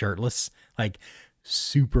sitting there shirtless,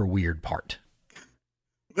 super weird part.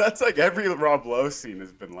 That's every Rob Lowe scene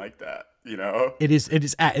has been like that,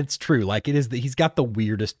 It's true. He's got the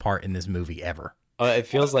weirdest part in this movie ever. It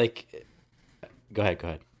feels like. Go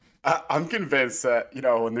ahead. I'm convinced that,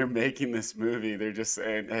 when they're making this movie, they're just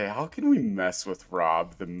saying, hey, how can we mess with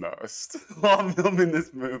Rob the most while filming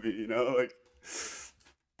this movie,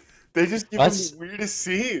 They just give him the weirdest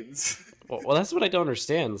scenes. Well, that's what I don't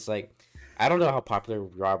understand. It's I don't know how popular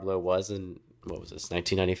Rob Lowe was in, what was this,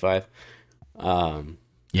 1995?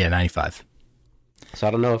 Yeah, 95. So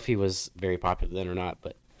I don't know if he was very popular then or not,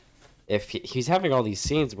 but if he's having all these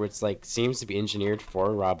scenes where it's seems to be engineered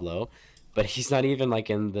for Rob Lowe, but he's not even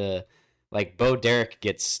in the Bo Derek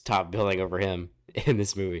gets top billing over him in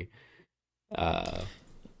this movie.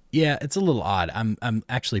 Yeah, it's a little odd. I'm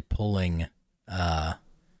actually pulling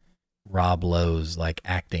Rob Lowe's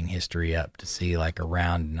acting history up to see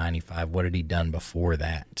around 95. What had he done before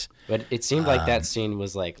that? But it seemed like that scene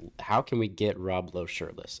was how can we get Rob Lowe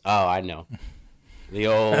shirtless? Oh, I know. The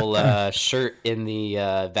old shirt in the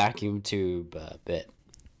vacuum tube bit.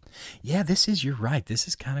 Yeah, you're right. This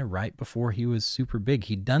is kind of right before he was super big.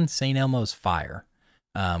 He'd done St. Elmo's Fire,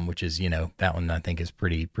 which is, that one I think is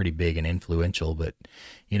pretty big and influential, but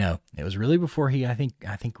it was really before he, I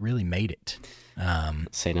think really made it.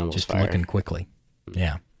 St. Elmo's just Fire. Looking quickly.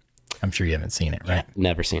 Yeah. I'm sure you haven't seen it, right? Yeah,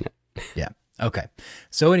 never seen it. Yeah. Okay.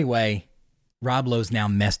 So anyway, Rob Lowe's now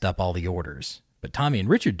messed up all the orders, but Tommy and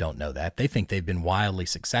Richard don't know that. They think they've been wildly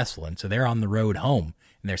successful. And so they're on the road home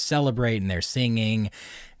and they're celebrating, they're singing.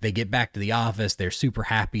 They get back to the office. They're super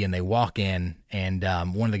happy and they walk in. And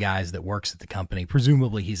one of the guys that works at the company,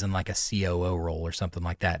 presumably he's in a COO role or something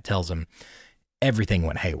like that, tells him everything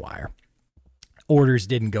went haywire. Orders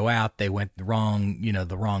didn't go out. They went the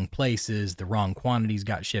wrong places. The wrong quantities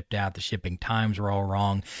got shipped out. The shipping times were all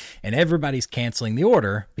wrong. And everybody's canceling the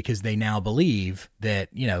order because they now believe that,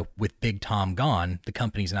 with Big Tom gone, the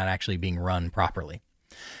company's not actually being run properly.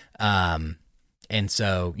 And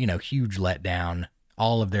so, huge letdown.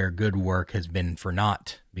 All of their good work has been for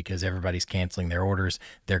naught because everybody's canceling their orders.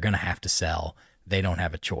 They're going to have to sell. They don't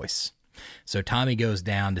have a choice. So Tommy goes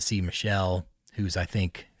down to see Michelle, who's, I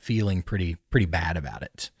think, feeling pretty bad about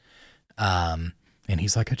it. And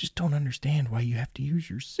he's like, I just don't understand why you have to use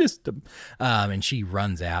your system. And she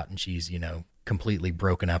runs out and she's, completely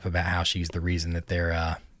broken up about how she's the reason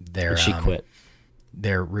that she quit.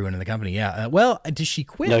 They're ruining the company. Yeah. Well, did she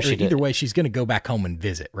quit? No, she did. Either way, she's going to go back home and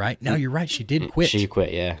visit, right? No, you're right. She did quit. She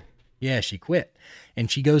quit. Yeah. Yeah. She quit and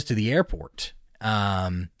she goes to the airport.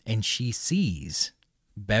 And she sees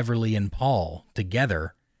Beverly and Paul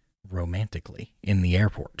together romantically in the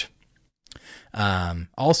airport.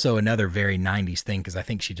 Also another very 90s thing, because I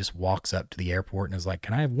think she just walks up to the airport and is like,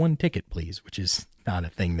 "Can I have one ticket, please?" Which is not a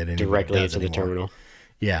thing that anybody Directly does into the anymore. terminal.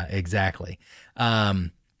 Yeah, exactly.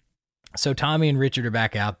 So Tommy and Richard are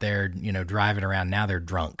back out there, driving around. Now they're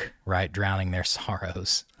drunk, right? Drowning their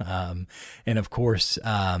sorrows. And of course,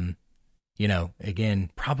 again,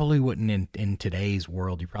 probably wouldn't in today's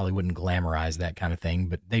world, you probably wouldn't glamorize that kind of thing,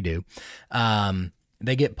 but they do.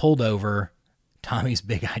 They get pulled over. Tommy's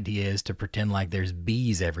big idea is to pretend like there's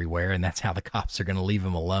bees everywhere, and that's how the cops are going to leave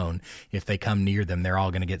them alone. If they come near them, they're all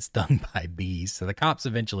going to get stung by bees. So the cops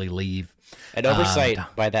eventually leave. An oversight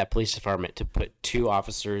by that police department to put 2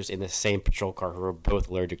 officers in the same patrol car who are both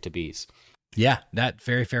allergic to bees. Yeah, that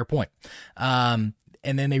very fair point. And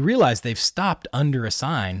then they realize they've stopped under a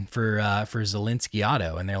sign for Zelensky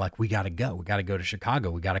Auto, and they're like, "We got to go. We got to go to Chicago.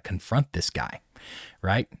 We got to confront this guy,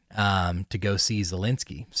 right? To go see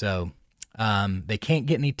Zelensky." So they can't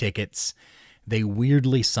get any tickets. They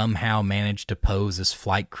weirdly somehow managed to pose as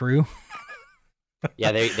flight crew.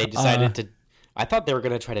 Yeah, they decided to. I thought they were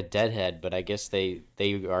going to try to deadhead, but I guess they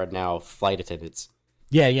are now flight attendants.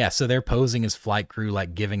 Yeah. So they're posing as flight crew,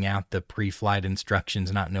 like giving out the pre-flight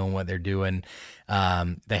instructions, not knowing what they're doing.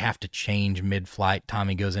 They have to change mid-flight.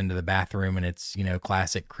 Tommy goes into the bathroom, and it's,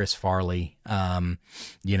 classic Chris Farley.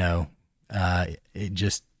 It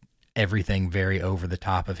just everything very over the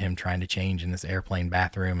top of him trying to change in this airplane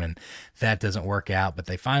bathroom, and that doesn't work out. But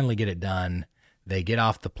they finally get it done. They get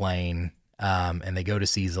off the plane, and they go to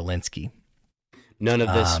see Zelensky. None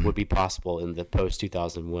of this would be possible in the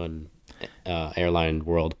post-2001 airline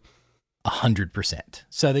world. 100%.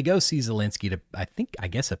 So they go see Zelensky to, I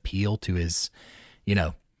guess, appeal to his,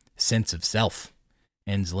 sense of self.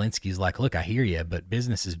 And Zelensky's like, "Look, I hear you, but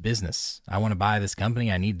business is business. I want to buy this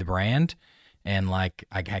company. I need the brand, and like,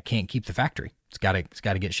 I can't keep the factory. It's got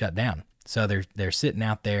to get shut down." So they're sitting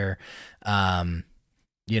out there,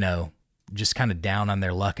 just kind of down on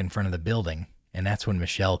their luck in front of the building, and that's when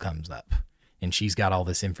Michelle comes up. And she's got all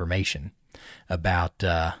this information about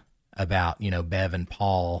Bev and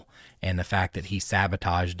Paul and the fact that he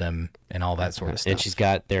sabotaged them and all that sort of stuff. And she's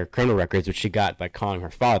got their criminal records, which she got by calling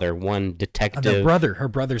her father, one detective. Her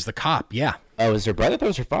brother's the cop. Yeah. Oh, it was her brother? That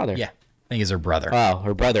was her father. Yeah, I think it's her brother. Oh,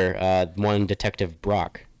 her brother, one Detective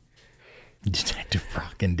Brock. Detective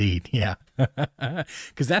Brock, indeed. Yeah,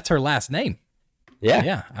 because that's her last name.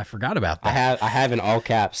 Yeah, I forgot about that. I have in all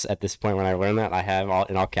caps at this point when I learned that. I have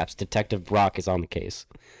in all caps, Detective Brock is on the case.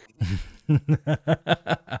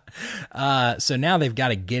 So now they've got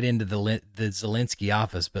to get into the Zelensky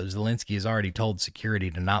office, but Zelensky has already told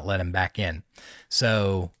security to not let him back in.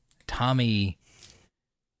 So Tommy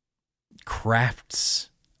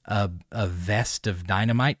crafts a vest of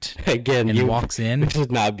dynamite again and walks in. This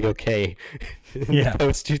would not be okay. Yeah,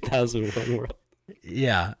 post 2001 world.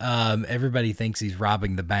 Yeah. Everybody thinks he's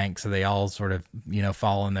robbing the bank, so they all sort of,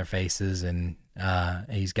 fall on their faces, and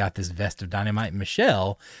he's got this vest of dynamite.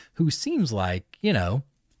 Michelle, who seems like,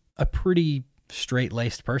 a pretty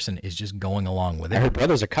straight-laced person, is just going along with it. Her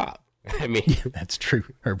brother's a cop. I mean, yeah, that's true.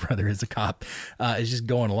 Her brother is a cop. Is just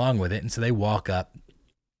going along with it. And so they walk up,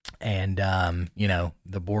 and,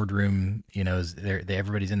 the boardroom,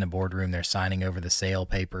 everybody's in the boardroom. They're signing over the sale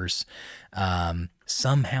papers.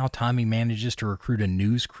 Somehow Tommy manages to recruit a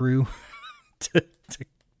news crew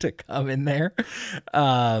to come in there.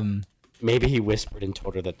 Maybe he whispered and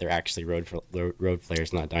told her that they're actually road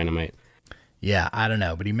flares, not dynamite. Yeah, I don't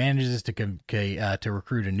know, but he manages to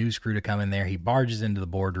recruit a news crew to come in there. He barges into the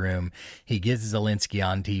boardroom. He gets Zelensky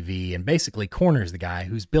on TV and basically corners the guy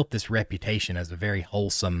who's built this reputation as a very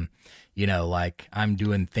wholesome, like, I'm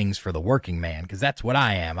doing things for the working man, because that's what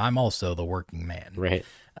I am. I'm also the working man. Right.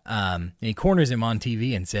 And he corners him on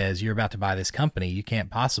TV and says, "You're about to buy this company. You can't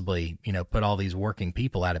possibly, put all these working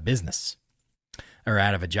people out of business or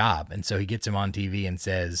out of a job." And so he gets him on TV and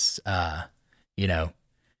says,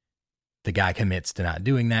 the guy commits to not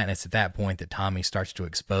doing that. And it's at that point that Tommy starts to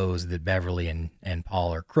expose that Beverly and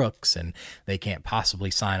Paul are crooks, and they can't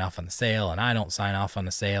possibly sign off on the sale, and I don't sign off on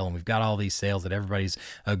the sale. And we've got all these sales that everybody's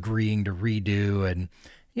agreeing to redo. And,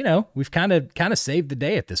 we've kind of saved the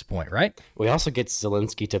day at this point, right? We also get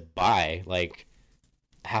Zelensky to buy like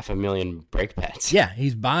 500,000 brake pads. Yeah,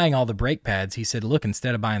 he's buying all the brake pads. He said, "Look,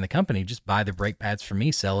 instead of buying the company, just buy the brake pads from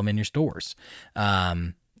me, sell them in your stores."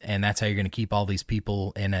 And that's how you're going to keep all these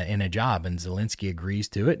people in a job. And Zelensky agrees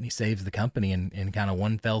to it, and he saves the company in kind of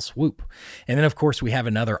one fell swoop. And then, of course, we have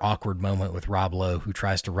another awkward moment with Rob Lowe, who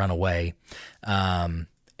tries to run away.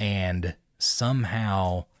 And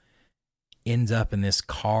somehow ends up in this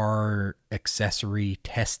car accessory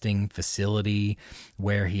testing facility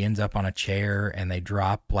where he ends up on a chair and they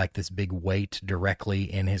drop like this big weight directly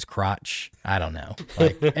in his crotch. I don't know.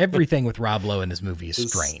 Like everything with Rob Lowe in this movie is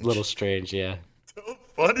strange. It's a little strange, yeah. So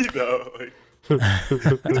funny though.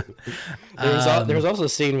 Like, There was also a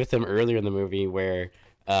scene with him earlier in the movie where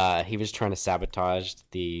he was trying to sabotage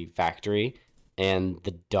the factory, and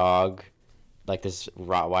the dog, like this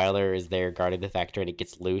Rottweiler, is there guarding the factory, and it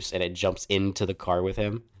gets loose and it jumps into the car with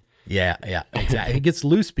him. Yeah, exactly. It gets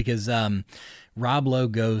loose because Rob Lowe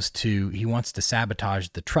he wants to sabotage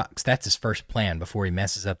the trucks. That's his first plan before he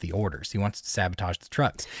messes up the orders. He wants to sabotage the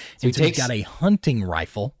trucks. So he's got a hunting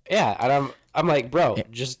rifle. Yeah, and I'm like, bro,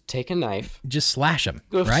 just take a knife. Just slash them.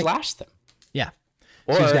 Go right? slash them. Yeah.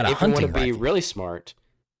 Or so he's got a if you hunting want to be rifle. really smart,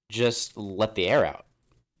 just let the air out.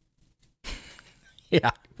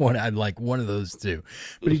 Yeah, I'd like one of those too.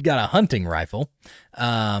 But he's got a hunting rifle.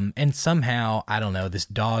 And somehow, I don't know, this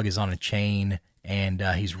dog is on a chain and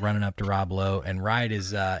he's running up to Rob Lowe. And right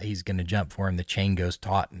as he's going to jump for him, the chain goes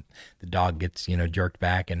taut and the dog gets, jerked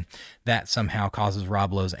back. And that somehow causes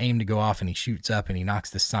Rob Lowe's aim to go off and he shoots up and he knocks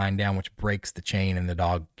the sign down, which breaks the chain. And the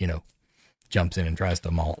dog, jumps in and tries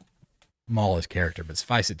to maul his character. But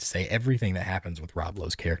suffice it to say, everything that happens with Rob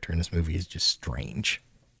Lowe's character in this movie is just strange.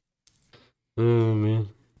 Oh, man.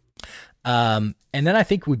 And then I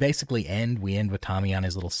think we basically end with Tommy on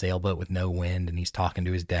his little sailboat with no wind, and he's talking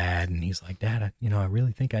to his dad, and he's like, Dad, I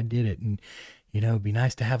really think I did it, and it'd be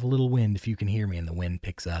nice to have a little wind if you can hear me. And the wind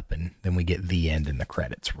picks up, and then we get the end and the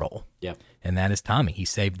credits roll. Yep. And that is Tommy. He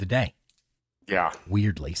saved the day. yeah.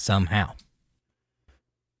 Weirdly, somehow.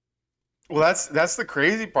 Well, that's the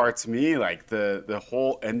crazy part to me. Like the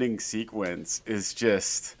whole ending sequence is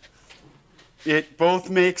just, it both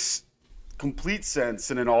makes complete sense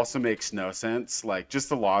and it also makes no sense. Like just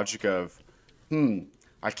the logic of,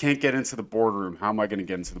 I can't get into the boardroom. How am I going to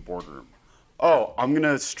get into the boardroom? Oh, I'm going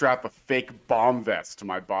to strap a fake bomb vest to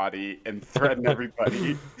my body and threaten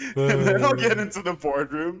everybody. And then I'll get into the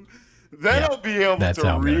boardroom. Then I'll be able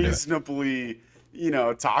to reasonably,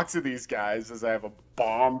 talk to these guys as I have a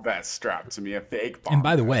bomb vest strapped to me, a fake bomb And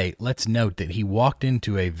by the vest. way, let's note that he walked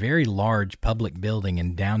into a very large public building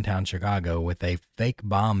in downtown Chicago with a fake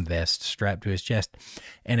bomb vest strapped to his chest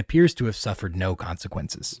and appears to have suffered no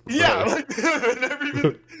consequences. Yeah, like,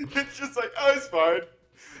 it's just like, oh, it's fine.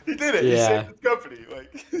 He did it. He saved his company.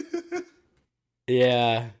 Like,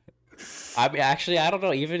 Yeah. I mean, actually, I don't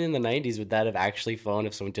know. Even in the 90s, would that have actually flown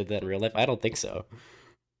if someone did that in real life? I don't think so.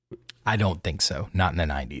 I don't think so. Not in the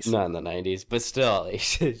 90s. Not in the 90s, but still, I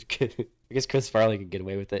guess Chris Farley could get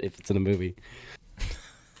away with it if it's in a movie.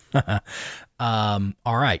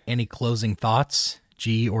 All right. Any closing thoughts,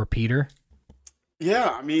 G or Peter? yeah,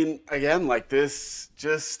 I mean, again, like I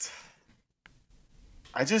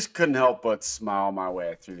just couldn't help but smile my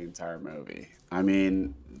way through the entire movie. I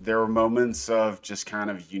mean, there were moments of just kind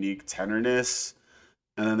of unique tenderness,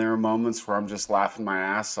 and then there were moments where I'm just laughing my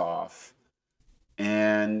ass off.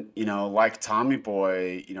 And, like Tommy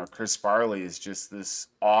Boy, Chris Farley is just this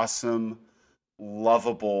awesome,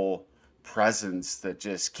 lovable presence that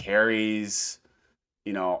just carries,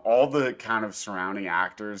 all the kind of surrounding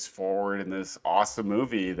actors forward in this awesome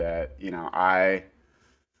movie that, I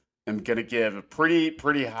am going to give a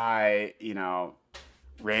pretty high,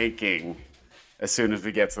 ranking as soon as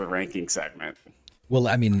we get to the ranking segment. Well,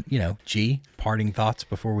 I mean, G, parting thoughts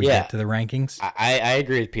before we get to the rankings? I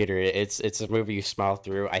agree with Peter. It's a movie you smile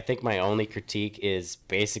through. I think my only critique is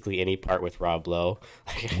basically any part with Rob Lowe.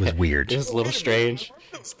 It was weird. It was a little strange.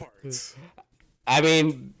 Those parts. I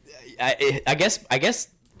mean, I guess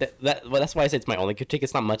that's why I say it's my only critique.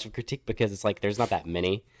 It's not much of a critique because it's like there's not that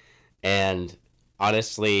many, and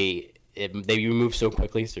honestly, you move so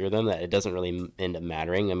quickly through them that it doesn't really end up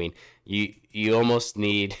mattering. I mean, you almost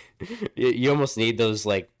need those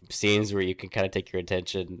like scenes where you can kind of take your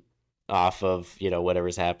attention off of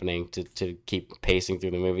whatever's happening to keep pacing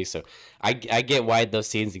through the movie. So I get why those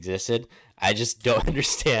scenes existed. I just don't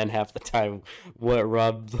understand half the time what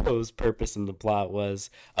Rob Lowe's purpose in the plot was,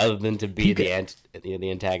 other than to be the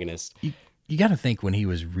antagonist. You got to think when he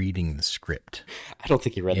was reading the script. I don't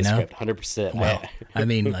think he read the script 100%. Well, I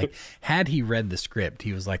mean, like, had he read the script,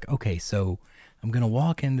 he was like, okay, so I'm going to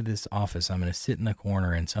walk into this office. I'm going to sit in the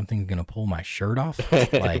corner and something's going to pull my shirt off.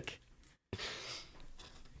 Like,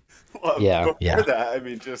 Well, before that, I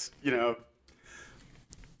mean, just,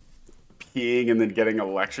 peeing and then getting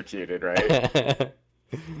electrocuted, right?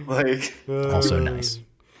 Like, also nice.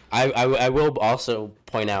 I will also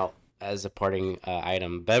point out as a parting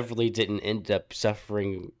item, Beverly didn't end up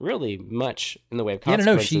suffering really much in the way of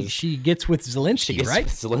consequences. She gets with Zelensky, She gets right?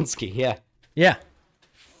 with Zelensky, yeah. Yeah.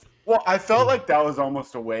 Well, I felt like that was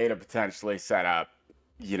almost a way to potentially set up,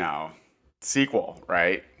 you know, sequel,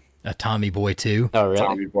 right? A Tommy Boy 2. Oh, really?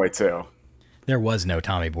 Tommy Boy 2. There was no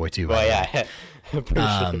Tommy Boy 2. Well, by the way. yeah. I'm pretty sure.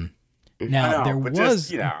 I Now know, there but was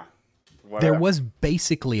just, there whatever. was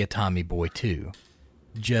basically a Tommy Boy 2,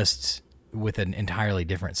 just with an entirely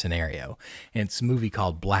different scenario. And it's a movie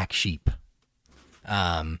called Black Sheep.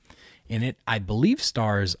 In it, I believe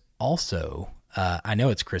stars also. I know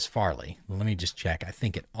it's Chris Farley. Let me just check. I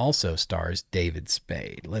think it also stars David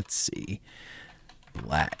Spade. Let's see.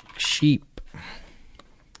 Black Sheep.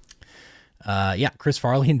 Yeah, Chris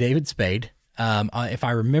Farley and David Spade. If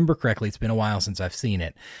I remember correctly, it's been a while since I've seen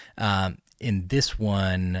it. In this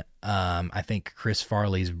one, I think Chris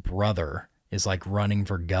Farley's brother is like running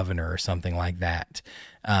for governor or something like that.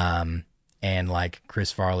 And like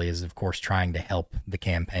Chris Farley is, of course, trying to help the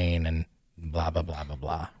campaign and blah, blah, blah, blah,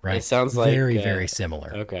 blah. Right. It sounds like very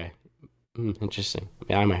similar. Okay. Interesting.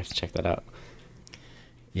 Yeah, I might have to check that out.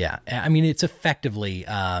 Yeah. I mean, it's effectively, it's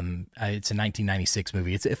a 1996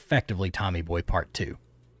 movie. It's effectively Tommy Boy Part 2.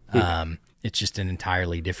 It's just an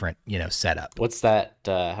entirely different, setup. What's that?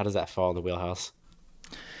 How does that fall in the wheelhouse?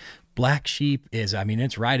 Black Sheep is, I mean,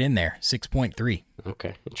 it's right in there, 6.3.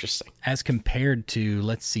 Okay, interesting. As compared to,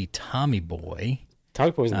 let's see, Tommy Boy. Tommy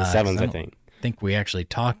Boy's in the sevens, I think. I think we actually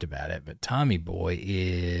talked about it, but Tommy Boy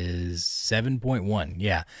is 7.1.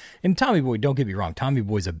 Yeah. And Tommy Boy, don't get me wrong, Tommy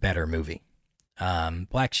Boy's a better movie.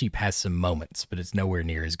 Black Sheep has some moments, but it's nowhere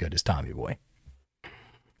near as good as Tommy Boy.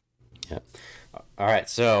 Yeah. All right,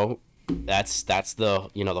 so that's the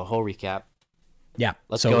the whole recap. Yeah.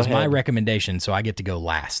 Let's so go it was my ahead. recommendation, so I get to go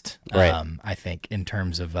last. Right. I think in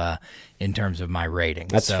terms of my rating.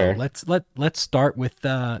 That's so fair. let's start with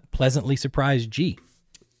Pleasantly Surprised G.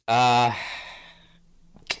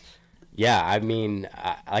 Yeah, I mean,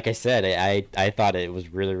 like I said, I thought it was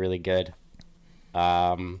really, really good.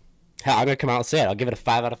 Hell, I'm gonna come out and say it. I'll give it a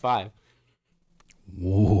 5 out of 5.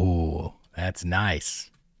 Ooh, that's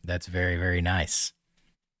nice. That's very, very nice.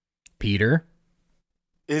 Peter?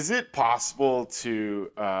 Is it possible to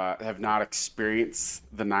have not experienced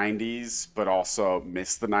the 90s, but also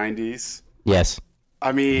miss the 90s? Yes,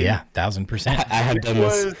 I mean, Yeah, 1,000%. I have done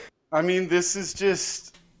this. I mean, this is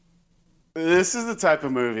the type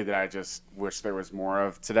of movie that I just wish there was more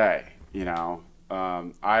of today.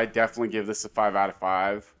 I definitely give this a 5 out of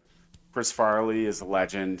 5. Chris Farley is a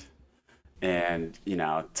legend, and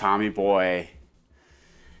Tommy Boy,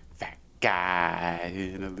 fat guy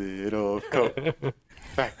in a little coat.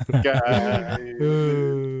 Fat guy. In a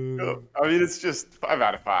little coat. I mean, it's just 5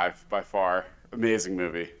 out of 5 by far. Amazing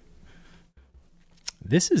movie.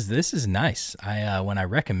 This is nice. When I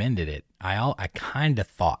recommended it, I kind of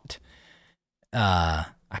thought,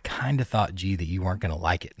 G, that you weren't going to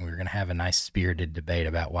like it, and we were going to have a nice spirited debate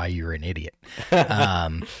about why you were an idiot.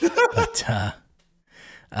 But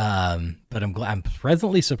I'm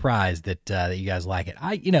pleasantly surprised that you guys like it.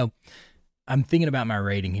 I'm thinking about my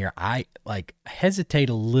rating here. I hesitate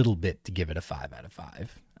a little bit to give it a 5 out of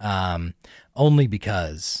 5. Only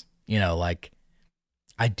because,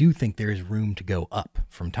 I do think there is room to go up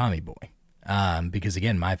from Tommy Boy. Because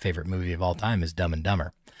again, my favorite movie of all time is Dumb and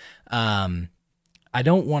Dumber. I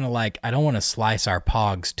don't want to slice our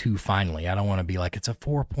pogs too finely. I don't want to be like, it's a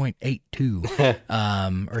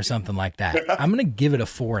 4.82, or something like that. I'm going to give it a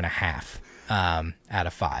 4.5. Out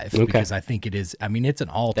of 5, Okay. because I think it is. I mean, it's an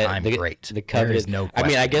all-time great. The There coveted, is no question. I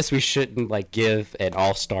mean, I guess we shouldn't give an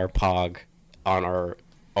all-star pog on our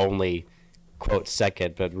only quote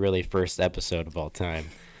second, but really first episode of all time.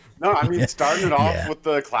 No, I mean, starting it off Yeah. with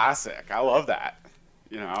the classic. I love that.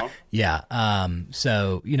 Yeah.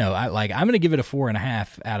 So I'm going to give it a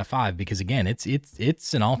 4.5 out of 5 because again,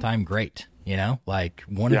 it's an all-time great.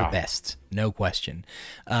 One of the best, no question.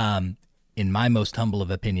 In my most humble of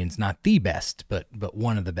opinions, not the best, but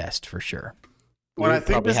one of the best for sure. Well, I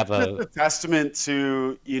think probably this is have just a testament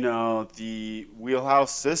to, the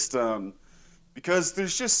Wheelhouse system, because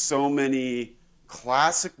there's just so many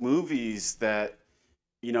classic movies that,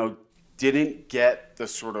 didn't get the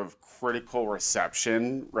sort of critical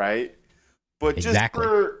reception, right? But Exactly.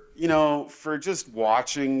 just for just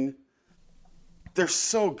watching, they're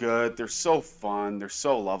so good, they're so fun, they're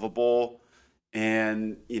so lovable.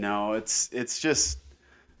 And it's just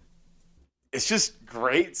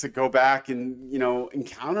great to go back and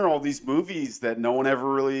encounter all these movies that no one ever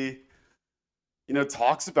really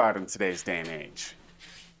talks about in today's day and age.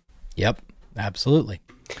 Yep, absolutely.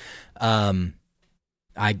 I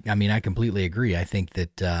mean, I completely agree. I think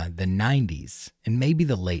that the 90s and maybe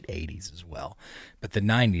the late 80s as well, but the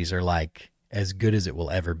 90s are as good as it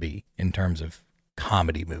will ever be in terms of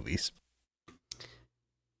comedy movies.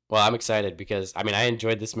 Well, I'm excited because I mean I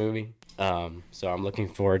enjoyed this movie, so I'm looking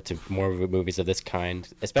forward to more movies of this kind,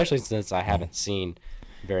 especially since I haven't seen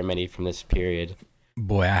very many from this period.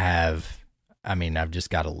 Boy, I have. I mean, I've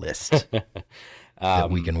just got a list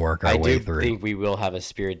that we can work our way through. I think we will have a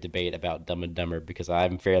spirit debate about Dumb and Dumber because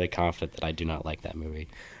I'm fairly confident that I do not like that movie.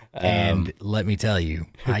 And let me tell you,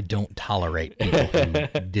 I don't tolerate people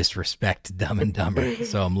who disrespect Dumb and Dumber.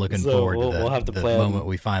 So I'm looking forward to the moment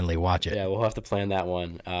we finally watch it. Yeah, we'll have to plan that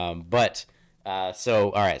one.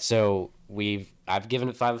 So all right, so I've given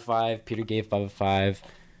it 5 of 5. Peter gave 5 of 5.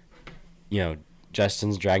 You know,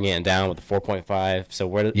 Justin's dragging it down with a 4.5. So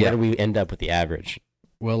where do we end up with the average?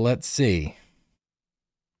 Well, let's see.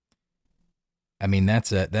 I mean,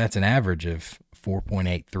 that's an average of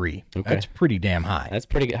 4.83. Okay. That's pretty damn high. That's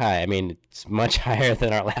pretty high. I mean, it's much higher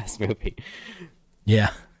than our last movie. Yeah.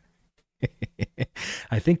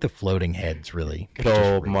 I think the floating heads really good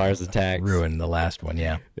old Mars Attacks ruined the last one.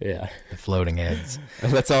 Yeah. The floating heads.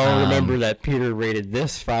 Let's all remember that Peter rated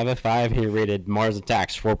this 5 of 5. He rated Mars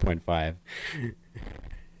Attacks 4.5.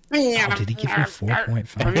 Oh, did he give you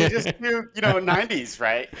 4.5? I mean, just do, 90s,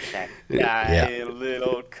 right? Yeah, a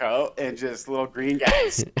little coat and just little green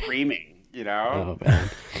guys screaming, Oh, man.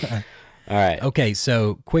 All right. Okay,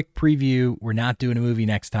 so quick preview. We're not doing a movie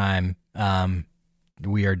next time.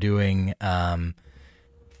 We are doing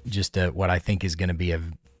just what I think is going to be a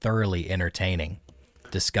thoroughly entertaining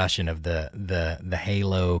discussion of the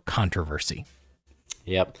Halo controversy.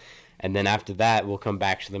 Yep. And then after that, we'll come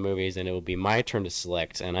back to the movies, and it will be my turn to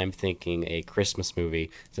select. And I'm thinking a Christmas movie,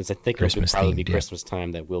 since I think it will probably be Christmas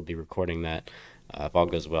time that we'll be recording that, if all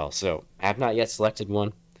goes well. So I have not yet selected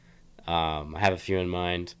one. I have a few in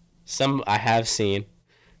mind. Some I have seen,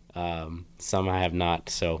 some I have not.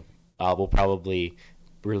 So we'll probably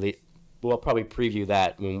preview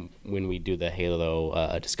that when we do the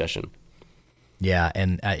Halo discussion. Yeah,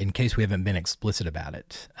 and in case we haven't been explicit about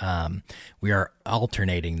it, we are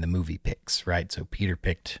alternating the movie picks, right? So Peter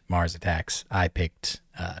picked Mars Attacks, I picked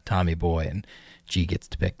Tommy Boy, and G gets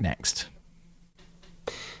to pick next.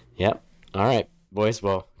 Yep. All right, boys.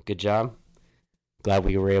 Well, good job. Glad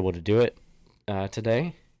we were able to do it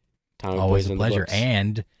today. Tommy Always a pleasure.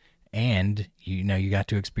 And you got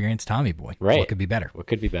to experience Tommy Boy. Right. What could be better? What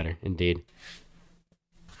could be better, indeed.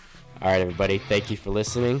 All right, everybody. Thank you for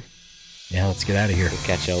listening. Yeah, let's get out of here. We'll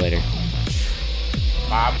catch y'all later.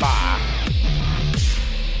 Bye-bye.